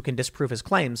attendance who can disprove his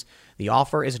claims. The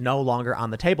offer is no longer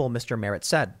on the table, Mr. Merritt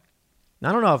said. Now,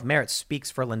 I don't know if Merritt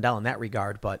speaks for Lindell in that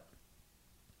regard, but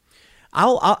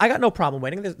I got no problem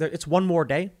waiting. It's one more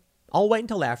day. I'll wait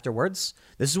until afterwards.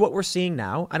 This is what we're seeing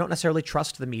now. I don't necessarily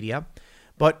trust the media,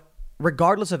 but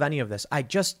regardless of any of this, I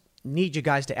just need you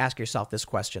guys to ask yourself this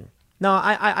question. No,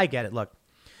 I get it. Look,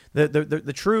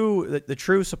 the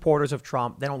true supporters of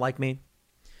Trump, they don't like me.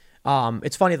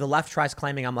 It's funny. The left tries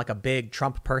claiming I'm like a big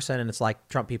Trump person, and it's like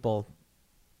Trump people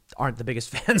aren't the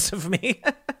biggest fans of me.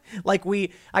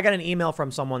 I got an email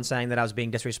from someone saying that I was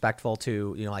being disrespectful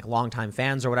to, like longtime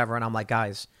fans or whatever. And I'm like,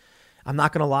 guys, I'm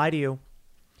not going to lie to you.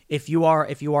 If you are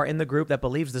in the group that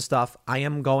believes this stuff, I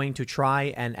am going to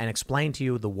try and explain to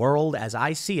you the world as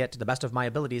I see it to the best of my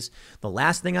abilities. The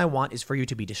last thing I want is for you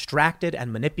to be distracted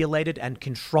and manipulated and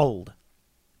controlled.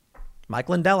 Mike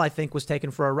Lindell, I think, was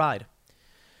taken for a ride.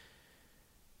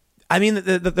 I mean,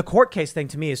 the court case thing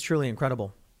to me is truly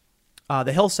incredible.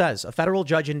 The Hill says a federal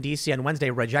judge in D.C. on Wednesday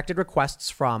rejected requests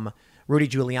from Rudy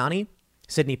Giuliani,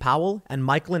 Sidney Powell, and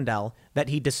Mike Lindell that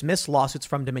he dismiss lawsuits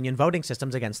from Dominion Voting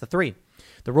Systems against the three.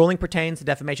 The ruling pertains to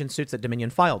defamation suits that Dominion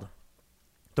filed.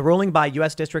 The ruling by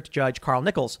U.S. District Judge Carl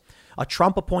Nichols, a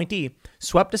Trump appointee,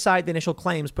 swept aside the initial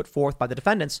claims put forth by the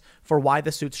defendants for why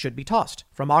the suits should be tossed,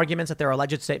 from arguments that their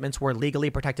alleged statements were legally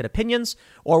protected opinions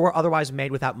or were otherwise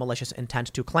made without malicious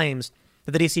intent to claims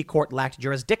that the D.C. court lacked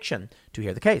jurisdiction to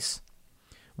hear the case.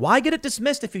 Why get it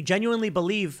dismissed if you genuinely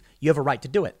believe you have a right to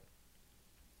do it?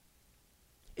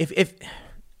 If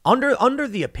under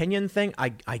the opinion thing,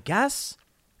 I guess.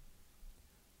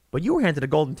 But you were handed a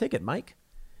golden ticket, Mike.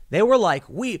 They were like,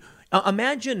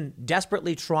 imagine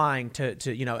desperately trying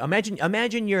to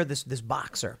imagine you're this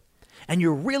boxer and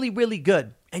you're really, really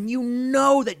good. And you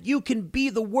know that you can be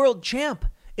the world champ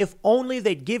if only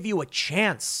they'd give you a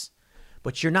chance.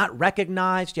 But you're not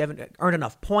recognized. You haven't earned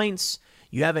enough points.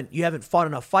 You haven't fought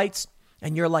enough fights.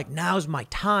 And you're like, now's my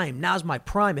time. Now's my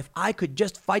prime. If I could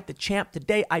just fight the champ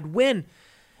today, I'd win.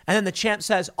 And then the champ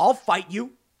says, I'll fight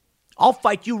you. I'll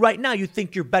fight you right now. You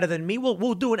think you're better than me?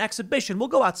 We'll do an exhibition. We'll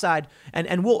go outside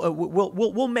and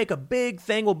we'll make a big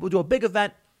thing. We'll do a big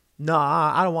event. No,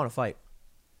 I don't want to fight.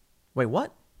 Wait,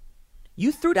 what?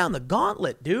 You threw down the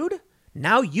gauntlet, dude.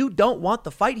 Now you don't want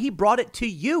the fight. He brought it to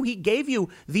you. He gave you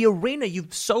the arena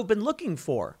you've so been looking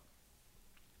for.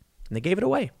 And they gave it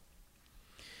away.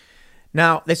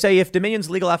 Now, they say if Dominion's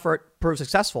legal effort proves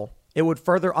successful, it would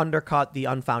further undercut the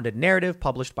unfounded narrative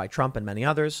published by Trump and many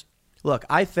others. Look,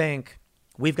 I think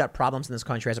we've got problems in this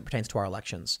country as it pertains to our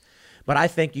elections. But I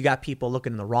think you got people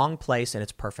looking in the wrong place, and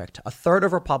it's perfect. A third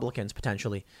of Republicans,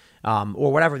 potentially,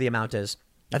 or whatever the amount is,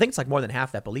 I think it's like more than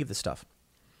half that believe this stuff,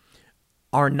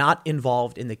 are not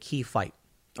involved in the key fight.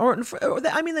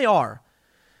 They are.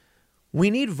 We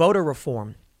need voter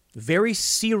reform. Very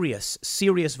serious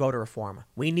voter reform.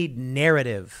 We need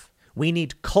narrative. We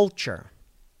need culture.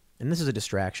 And this is a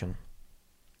distraction.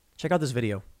 Check out this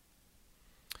video.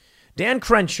 Dan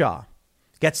Crenshaw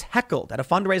gets heckled at a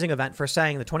fundraising event for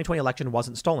saying the 2020 election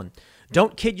wasn't stolen.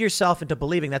 Don't kid yourself into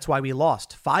believing that's why we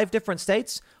lost. 5 different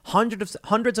states,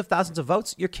 hundreds of thousands of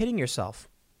votes. You're kidding yourself.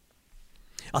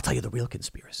 I'll tell you the real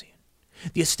conspiracy.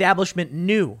 The establishment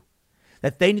knew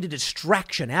that they needed a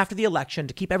distraction after the election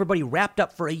to keep everybody wrapped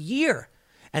up for a year.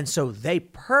 And so they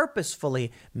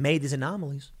purposefully made these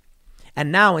anomalies.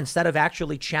 And now, instead of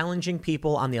actually challenging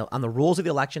people on the rules of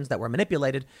the elections that were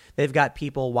manipulated, they've got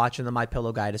people watching the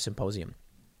MyPillow guy at a symposium.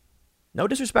 No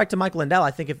disrespect to Mike Lindell.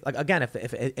 I think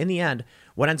if in the end,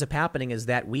 what ends up happening is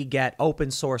that we get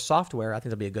open source software, I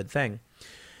think that'll be a good thing.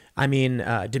 I mean,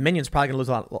 Dominion's probably going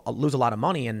to lose a lot of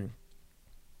money, and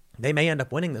they may end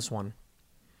up winning this one.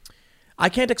 I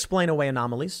can't explain away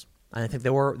anomalies. I think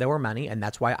there were many, and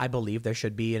that's why I believe there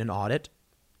should be an audit.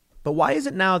 But why is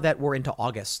it now that we're into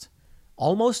August,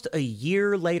 almost a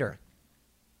year later,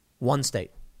 one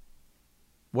state?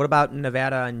 What about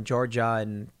Nevada and Georgia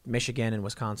and Michigan and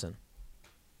Wisconsin?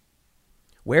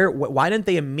 Why didn't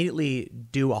they immediately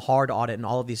do a hard audit in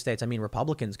all of these states? I mean,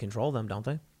 Republicans control them, don't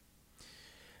they?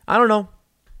 I don't know.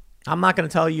 I'm not going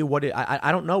to tell you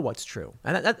I don't know what's true.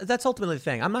 And that's ultimately the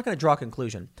thing. I'm not going to draw a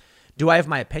conclusion. Do I have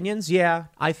my opinions? Yeah,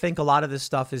 I think a lot of this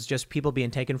stuff is just people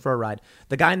being taken for a ride.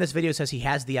 The guy in this video says he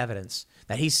has the evidence,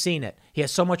 that he's seen it. He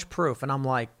has so much proof. And I'm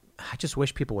like, I just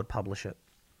wish people would publish it.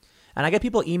 And I get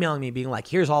people emailing me being like,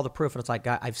 here's all the proof. And it's like,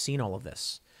 I've seen all of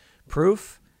this.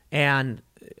 Proof and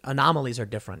anomalies are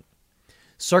different.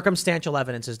 Circumstantial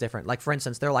evidence is different. Like, for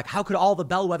instance, they're like, how could all the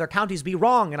bellwether counties be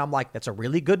wrong? And I'm like, that's a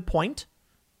really good point.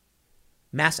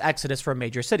 Mass exodus from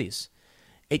major cities.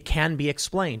 It can be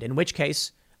explained, in which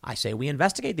case I say we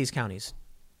investigate these counties.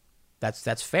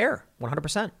 That's fair,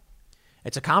 100%.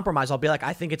 It's a compromise. I'll be like,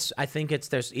 I think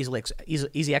there's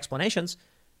easy explanations,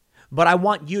 but I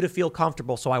want you to feel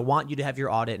comfortable. So I want you to have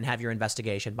your audit and have your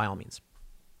investigation by all means.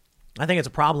 I think it's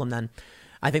a problem then.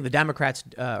 I think the Democrats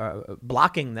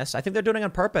blocking this, I think they're doing it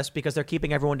on purpose because they're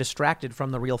keeping everyone distracted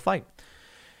from the real fight.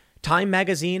 Time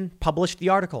magazine published the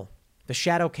article, The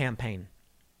Shadow Campaign.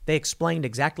 They explained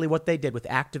exactly what they did with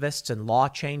activists and law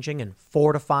changing and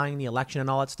fortifying the election and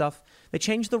all that stuff. They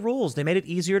changed the rules. They made it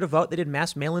easier to vote. They did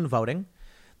mass mail-in voting.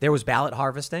 There was ballot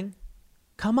harvesting.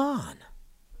 Come on.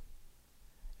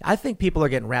 I think people are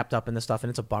getting wrapped up in this stuff, and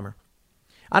it's a bummer.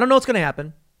 I don't know what's going to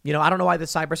happen. You know, I don't know why the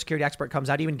cybersecurity expert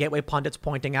comes out. Even Gateway Pundit's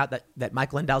pointing out that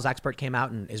Mike Lindell's expert came out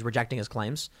and is rejecting his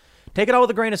claims. Take it all with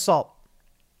a grain of salt.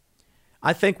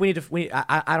 I think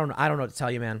I don't know what to tell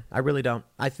you, man. I really don't.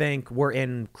 I think we're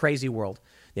in crazy world.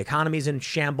 The economy's in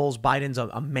shambles. Biden's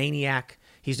a maniac.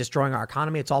 He's destroying our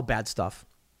economy. It's all bad stuff.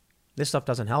 This stuff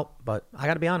doesn't help, but I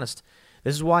got to be honest.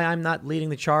 This is why I'm not leading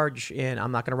the charge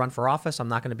I'm not going to run for office. I'm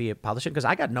not going to be a politician because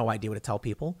I got no idea what to tell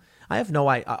people. I have no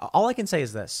idea. All I can say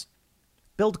is this.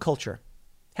 Build culture.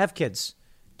 Have kids.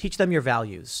 Teach them your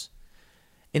values.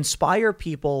 Inspire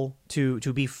people to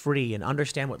be free and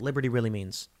understand what liberty really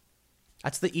means.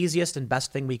 That's the easiest and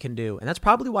best thing we can do. And that's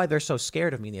probably why they're so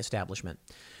scared of me in the establishment.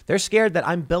 They're scared that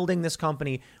I'm building this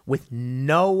company with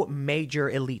no major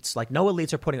elites. Like no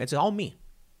elites are it's all me.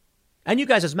 And you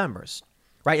guys as members,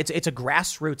 right? It's a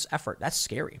grassroots effort. That's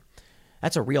scary.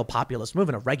 That's a real populist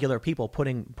movement of regular people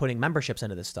putting memberships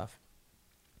into this stuff.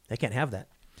 They can't have that.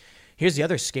 Here's the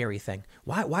other scary thing.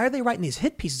 Why are they writing these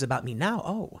hit pieces about me now?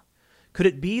 Oh, could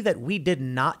it be that we did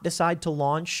not decide to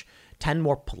launch 10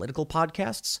 more political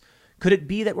podcasts? Could it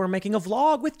be that we're making a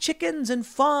vlog with chickens and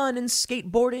fun and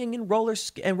skateboarding and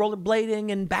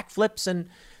rollerblading and backflips and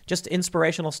just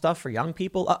inspirational stuff for young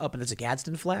people? But there's a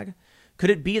Gadsden flag.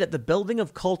 Could it be that the building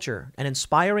of culture and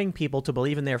inspiring people to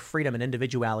believe in their freedom and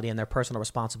individuality and their personal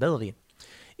responsibility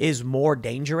is more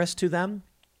dangerous to them?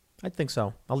 I think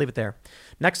so. I'll leave it there.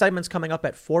 Next segment's coming up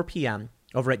at 4 p.m.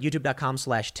 over at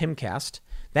youtube.com/Timcast.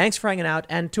 Thanks for hanging out.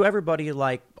 And to everybody,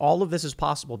 like, all of this is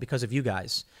possible because of you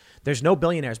guys. There's no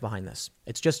billionaires behind this.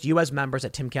 It's just you as members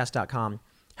at timcast.com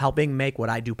helping make what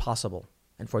I do possible.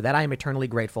 And for that, I am eternally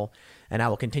grateful, and I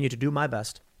will continue to do my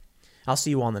best. I'll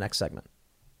see you all in the next segment.